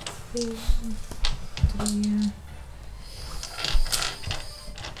 Fancy. 3, 3,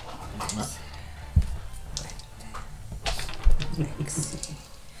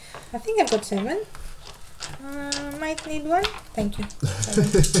 I think I've got 7. Might need 1. Thank you. 7.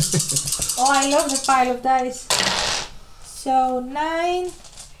 Oh, I love the pile of dice. So 9,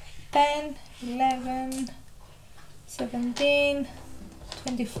 10, 11, 17,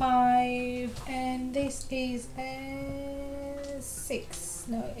 25, and this is a 6.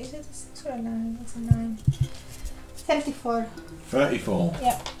 No, is it a 6 or a 9? It's a 9. 34. 34.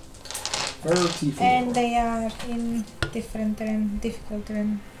 Yeah. 34. And they are in different terrain, difficult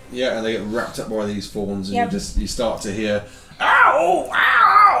terrain. Yeah, and they get wrapped up by these thorns, and Yep. you start to hear, ow,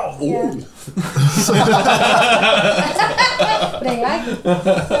 ow, Yeah. ooh. They like it.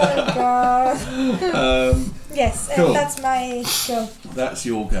 Oh god. Yes, and Cool. that's my go. That's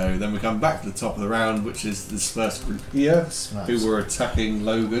your go. Then we come back to the top of the round, which is this first group here, Smash. who were attacking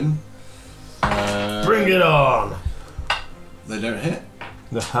Logan. Bring it on! They don't hit.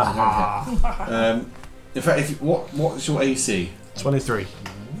 Ha In fact, what's your AC? 23.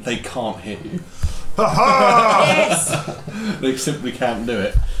 They can't hit you. Yes. They simply can't do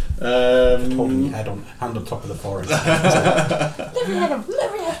it. Holding your hand on top of the forest. Let me have him.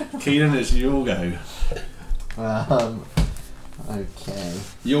 Let me have him. Keenan, it's your go. Okay.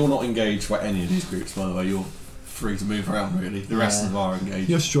 You're not engaged by any of these groups, by the way. You're free to move around, really. The rest of them are engaged.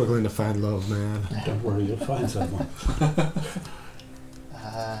 You're struggling to find love, man. Don't worry, you'll find someone.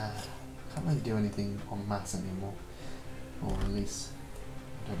 Can't really do anything en masse anymore. Or at least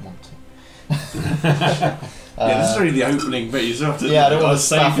I don't want to. Yeah, this is really the opening bit. You still have to Yeah, I don't want to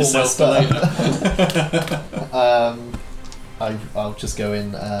save save yourself for later. I'll just go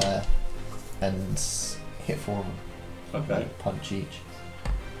in and hit 4 of them. Okay. Punch each.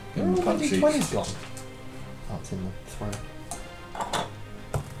 Give him a punch each. 20's gone. Oh, it's in the throw.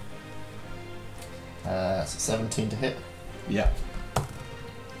 So 17 to hit. Yeah.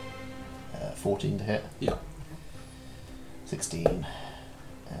 14 to hit. Yeah. 16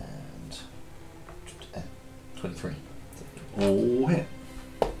 and 23. All hit.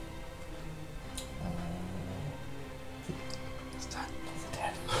 It's 10.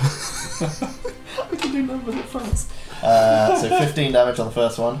 I can do numbers at first. So 15 damage on the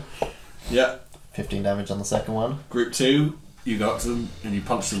first one. Yeah. 15 damage on the second one. Group 2, you go up to them and you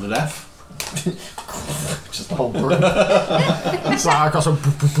punch them to death. Just the whole group. It's like I got some.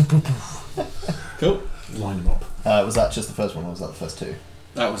 Cool. Line them up. Was that just the first one, or was that the first two?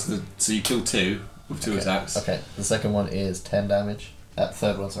 That was the. So you killed 2 with 2 attacks. Okay. The second one is 10 damage.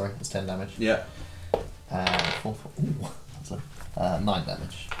 Third one, sorry, is 10 damage. Yeah. Fourth one, ooh, that's 9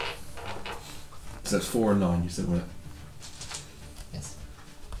 damage. So it's 4 and 9. You said, wasn't it? Yes.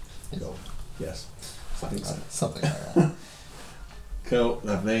 Cool. Yes. I think so. Something like that. Cool,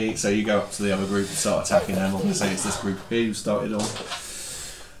 lovely. So you go up to the other group and start attacking them. I'm going to say it's this group here you started on.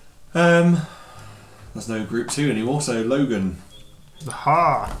 There's no group 2 anymore, so Logan.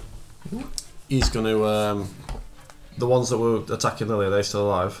 Ha! He's going to. The ones that were attacking earlier, are they still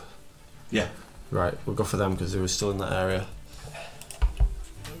alive? Yeah. Right, we'll go for them because they were still in that area.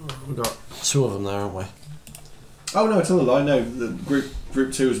 We've got 2 of them there, haven't we? Oh no, it's on the line. No, the group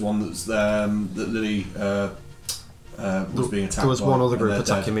 2 is one that's that Lily was being attacked. There was by, one other and group they're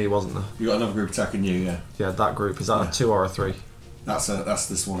attacking dead. me, wasn't there? You got another group attacking you, yeah. Yeah, that group. Is that Yeah. a 2 or a 3? That's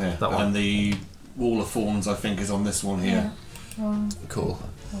this one here. That one. And the Wall of Thorns, I think, is on this one here. Cool.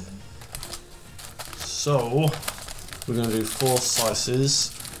 So, we're going to do 4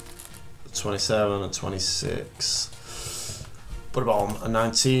 slices. 27 and 26. Put on a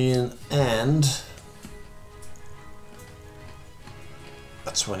 19 and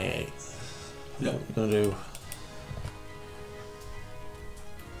a 28. Yeah. We're going to do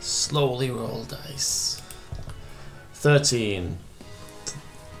slowly roll dice. 13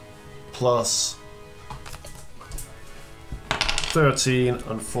 plus 13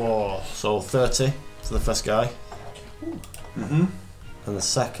 and 4, so 30 for the first guy. Mm-hmm. And the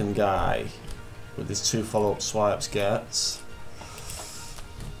second guy, with his 2 follow-up swipes, gets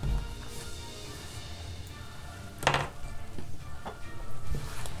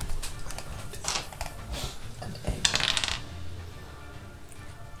An 8.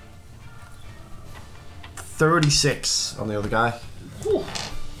 36 on the other guy.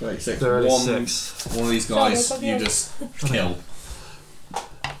 36. 36. One of these guys Sorry, you okay. just kill.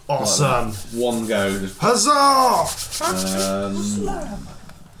 Awesome! One go. Just, Huzzah!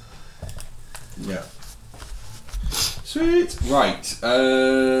 yeah. Sweet. Right.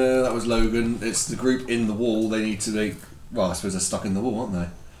 That was Logan. It's the group in the wall. They need to be. Well, I suppose they're stuck in the wall, aren't they?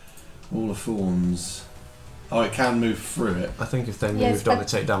 Wall of Thorns. Oh, it can move through it. I think if they move, Yes, don't but-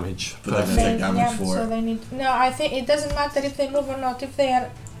 they take damage? But they're gonna take damage for so it. they need. No, I think it doesn't matter if they move or not. If they are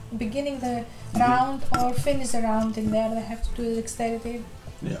beginning the round or finish the round in there, they have to do the dexterity.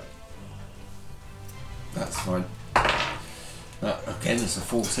 Yeah. That's fine. Again, it's a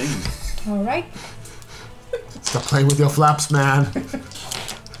 14. All right. Stop playing with your flaps, man.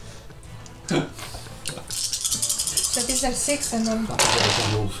 So these are 6 and then There's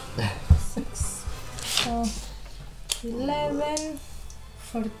the rules. 6. So 11,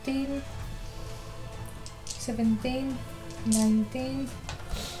 14, 17, 19,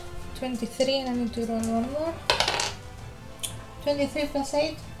 23, and I need to roll one more. 23 plus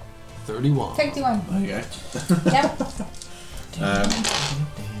 8, 31. 31. There you go. Yep.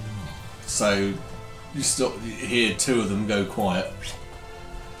 So you hear 2 of them go quiet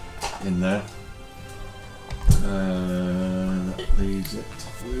in there. That leaves it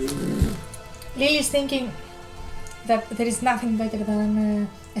with... Lily's thinking that there is nothing better than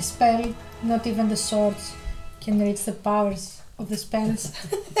a spell, not even the swords can reach the powers of the spells.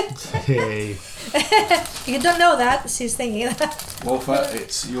 Hey. You don't know that, she's thinking that. Wolfer,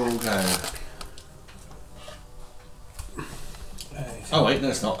 it's your go. Oh wait, no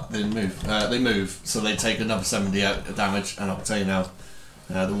it's not. They didn't move. They move, so they take another 70 out damage, and I'll tell you now,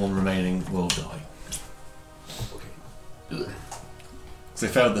 the one remaining will die. So they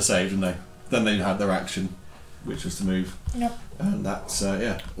failed the save, didn't they? Then they had their action, which was to move. Yep. And that's,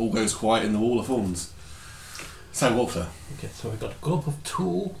 all goes quiet in the Wall of Thorns. So, Wolfer. Okay, so we got a group of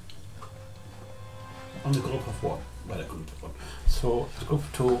 2 and a group of 1. Well, a group of 1. So the group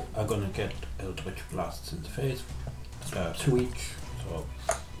of 2 are gonna get Eldritch Blasts in the face. 2 each. So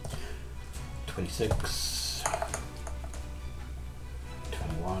 26,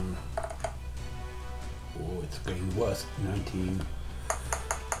 21. Oh, it's getting worse. 19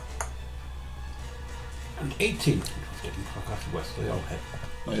 and 18. It was getting progressively worse. So they all hit.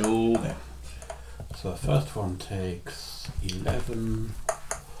 They all hit. So the first one takes 11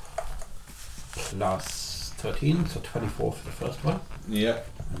 plus 13, so 24 for the first one. Yeah.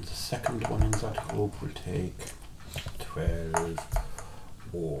 And the second one in that group will take 12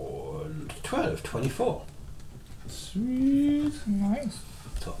 and 12, 24. Sweet. Nice.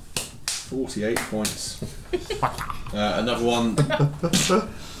 So 48 points. Another one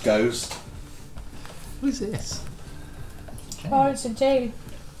goes. Who's this? Oh, it's a jail.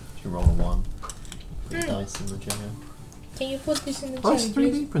 If you roll a 1. The dice in the jar. Can you put this in the Oh, jar, it's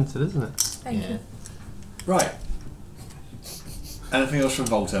please? 3D printed, isn't it? Thank you. Right. Anything else from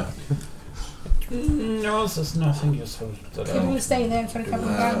Volta? No, there's nothing useful. That It will stay there for a couple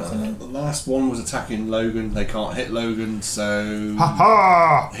of rounds and then... The last one was attacking Logan. They can't hit Logan, so Ha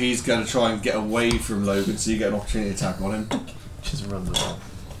ha! he's going to try and get away from Logan, so you get an opportunity attack on him. Just run the ball.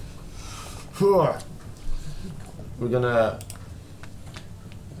 We're gonna.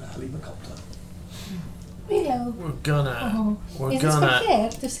 Helicopter. Willow. We're gonna. Oh. We're Is this gonna. fair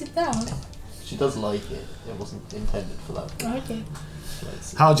to sit down? She does like it. It wasn't intended for that. Okay. Let's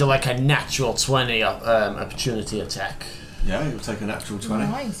see. How'd you like a natural 20 opportunity attack? Yeah, you'll take a natural 20.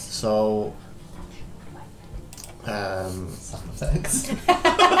 Nice. So. Sound effects.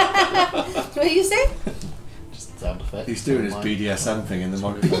 What do you say? Just sound effects. He's doing his Mine. BDSM thing in the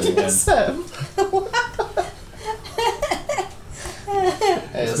microphone again. BDSM.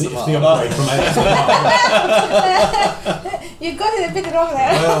 Hey, It's that's the a lot. upgrade from ASMR. You got it a bit wrong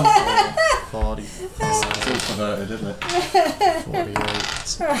there. 45, It's all perverted, isn't it?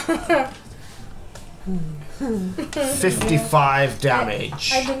 48. 55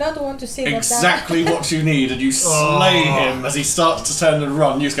 damage. I do not want to see that. Exactly what you need, and you slay him as he starts to turn and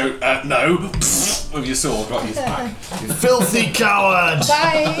run. You just go, no, with your sword, right in his back. Filthy coward!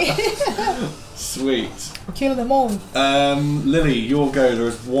 Bye. Sweet. Kill them all. Lily, your go. There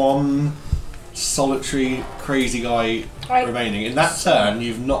is one solitary crazy guy Right. remaining. In that turn,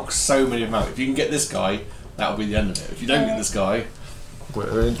 you've knocked so many of them out. If you can get this guy, that'll be the end of it. If you don't get this guy,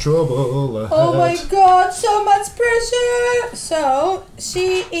 We're in trouble. Oh my god, so much pressure! So,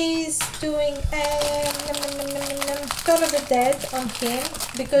 she is doing Toll of the Dead on him,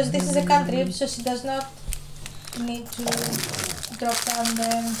 because this is a cantrip, so she does not need to drop down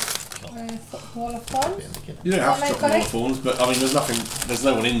the Wall of Thorns. you don't have Am I to drop the Wall of correct? Thorns, but I mean, there's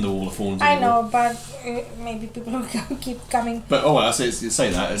no one in the Wall of Thorns I anymore. know, but maybe people will keep coming. But oh, well, I say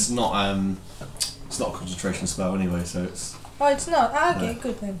that it's not a concentration spell anyway, so it's. Oh, it's not? Ah, okay, No.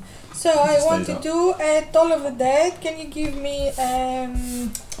 good then. So, I Just want stays to up. do a Toll of the Dead. Can you give me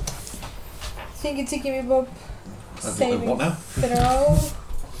Thingy Ticky Bob saving What now? throw?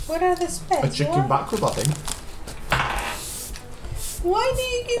 What are the spells? A chicken What? backward, I think. Why do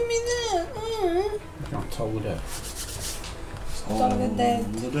you give me that? Not told it. Toll of the Dead.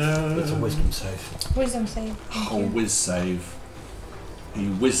 It's a wisdom save. Wisdom save. Thank Oh, you. whiz save. He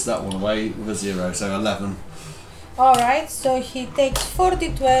whizzed that one away with a 0, so 11. Alright, so he takes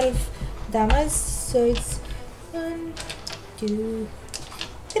 40-12 damage. So it's 1, 2,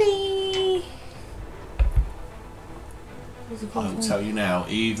 3. I'll tell you now,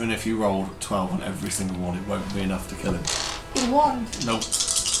 even if you rolled 12 on every single one, it won't be enough to kill him. It won't. Nope.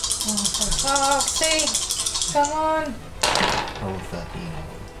 Oh, for fuck's sake. Come on. Roll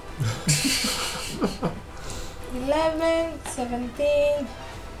 13. 11, 17,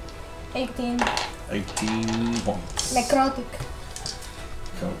 18. 18 points. Necrotic.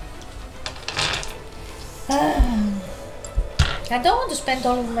 Cool. I don't want to spend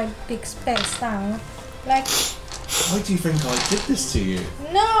all of my big spells now. Like, Why do you think I did this to you?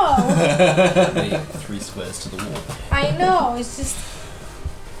 no! 3 squares to the wall. I know, it's just.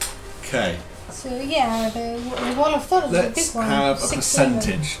 Okay, So, yeah, the Wall of Thorns is a big let's one. have a 6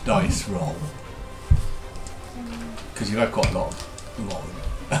 percentage dice roll. Because you've had quite a lot.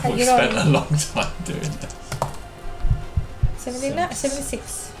 Have We've you spent a rolled? long time doing this. 79,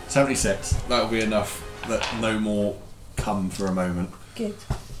 76. 76. That'll be enough that no more come for a moment. Good.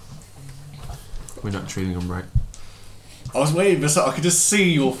 We're not treating them right. I was waiting for something. I could just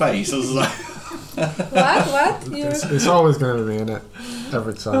see your face. I was like, What? You. It's always going to be in it.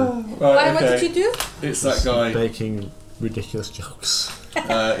 Every time. right, What okay. did you do? It's that guy. Making ridiculous jokes.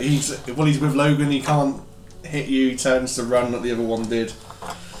 He's with Logan. He can't hit you. He turns to run like the other one did.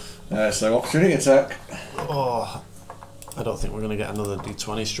 So opportunity attack. Oh, I don't think we're going to get another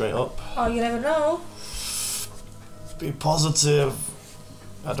D20 straight up. Oh, you never know. Be positive.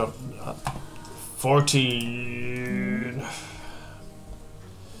 I don't. 14.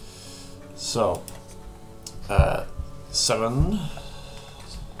 So, 7,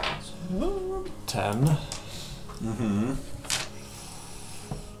 10, Mm-hmm.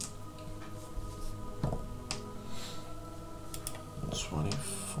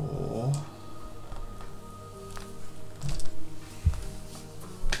 24,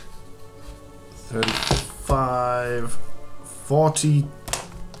 35,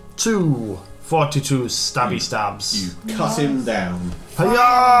 42. 42 stabby stabs. You cut him down.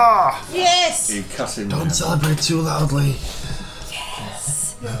 Hiya! Yes! You cut him down. Don't celebrate too loudly.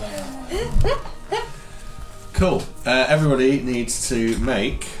 Cool. Everybody needs to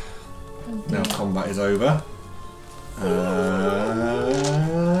make Now combat is over.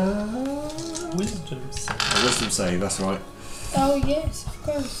 Wisdom save. A wisdom save, that's right. Oh yes, of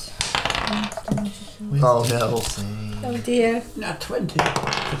course. Oh no. Save. Oh dear. Not 20.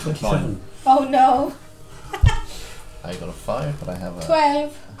 For 27. Oh no. I got a 5, but I have a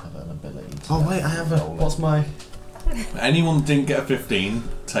 12. I have an ability. To Oh wait, I have a. roll it. What's my? Anyone that didn't get a 15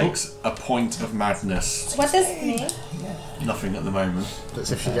 takes a point of madness. What does it mean? Nothing at the moment.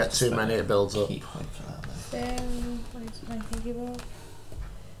 That's if you get too many, it builds up. Key point for that. Then. What is my thingy about?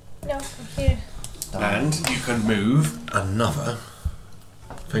 No, I'm here. And you can move another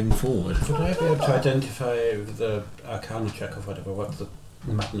thing forward. Would I be able to identify with the Arcana check or whatever what the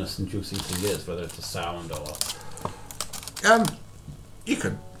madness inducing thing is, whether it's a sound or...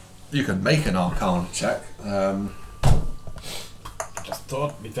 You can make an Arcana check. Just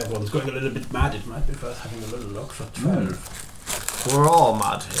thought if everyone's going a little bit mad, it might be worth having a little look for 12. We're all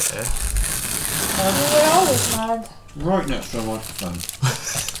mad here. We're always mad. Right next to a microphone.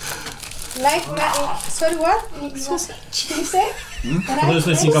 Like mad. Sorry, what? Did you say? For those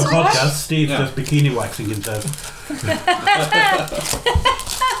listening on podcast, Steve Yeah. does bikini waxing himself.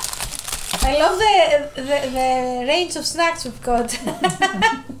 I love the range of snacks we've got.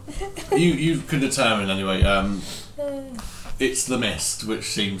 You can determine anyway. It's the mist which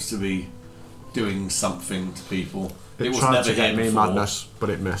seems to be doing something to people. It was tried never to get here me before. madness, but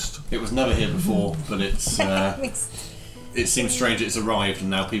it missed. It was never here before, but it's it seems strange it's arrived and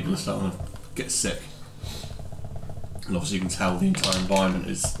now people are starting to get sick. And obviously you can tell the entire environment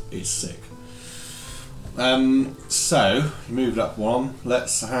is sick. So you moved up one.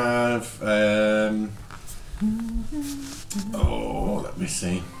 Let's have let me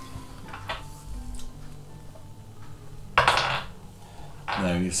see.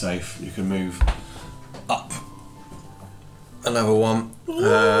 No, you're safe. You can move up another one.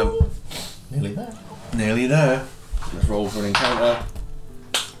 Nearly there. Nearly there. Let's roll for an encounter.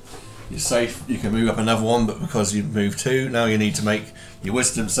 You're safe. You can move up another one, but because you've moved 2, now you need to make your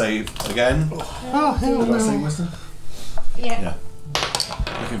wisdom save again. Oh hell Did I say no! wisdom? Yeah. Yeah.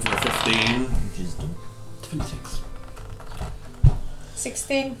 Looking for a 15. Wisdom. 26.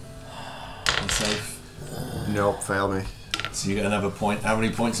 16. You're safe. Nope, fail me. So you get another point. How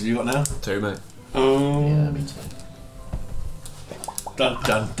many points have you got now? 2, mate. Yeah, me too. Dun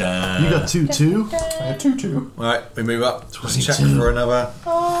dun dun. You got 2. I have 2. Right, we move up. Let's check 22. for another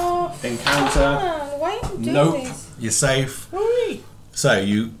Oh, encounter. fun. Why are you doing Nope. this? You're safe. So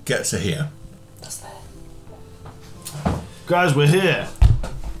you get to here. Guys, we're here.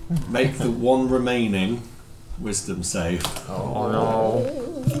 Make the one remaining wisdom save. Oh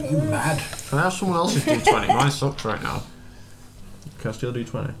no! Are you mad? Can I have someone else's D20? Mine sucks right now. Can I steal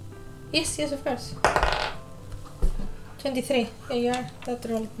D20? Yes, of course. 23. There you are. That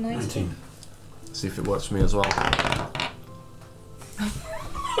rolled nice. 19. See if it works for me as well.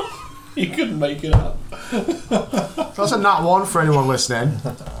 You couldn't make it up. That's a nat 1 for anyone listening.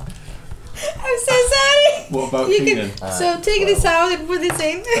 I'm so sorry. What about You Keenan? can, so take this out and put this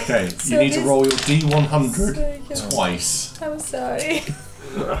in. Okay, So you need to this- roll your D100 So twice. I'm sorry.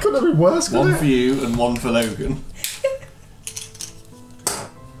 Could have been worse, couldn't One it? for you and one for Logan.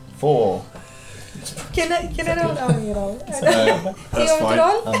 4. Can I roll? Oh, you roll. That's You want to fine.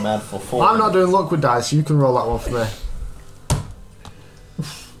 roll? I'm mad for 4. I'm not doing luck with dice. You can roll that one for me.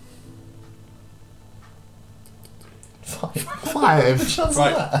 5.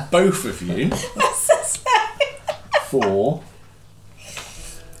 Right, both of you. I'm so sorry. 4.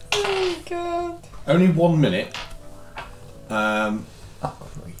 Oh, God. Only 1 minute.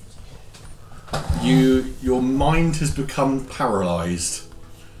 Your mind has become paralysed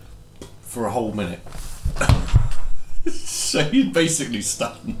for a whole minute. So you're basically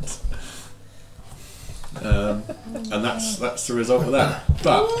stunned. And that's the result of that.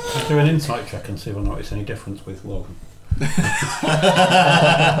 But Let's do an insight check and see if I notice any difference with Logan.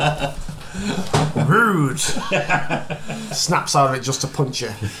 Rude. Snaps out of it just to punch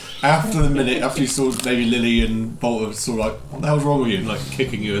you. after the minute, after you saw maybe Lily and Bolt are sort of like, what the hell's wrong with you? And like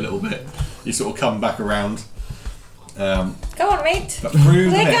kicking you a little bit, you sort of come back around. Come on, mate. But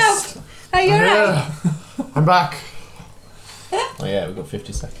through the Wake mist, up. Are you alright? I'm back. Oh yeah, we've got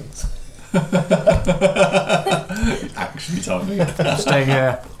 50 seconds. actually timing. I'm staying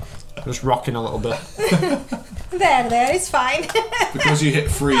here. Just rocking a little bit. There, it's fine. Because you hit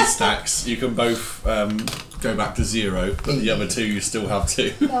 3 stacks, you can both go back to 0, but the other 2 you still have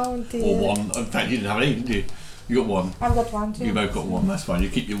 2. Oh dear. Or 1. In fact, you didn't have any, did you? You got 1. I've got one too. You both got 1, that's fine. You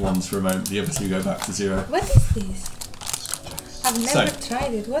keep your 1s for a moment, the other 2 go back to 0. What is this? I've never So-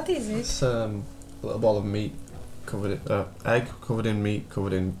 tried it. What is it? It's a little ball of meat. covered in egg, covered in meat,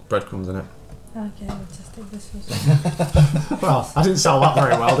 covered in breadcrumbs in it. Okay, I'll just take this one. Well, I didn't sell that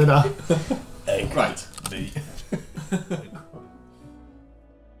very well, did I? Egg. Right. Meat.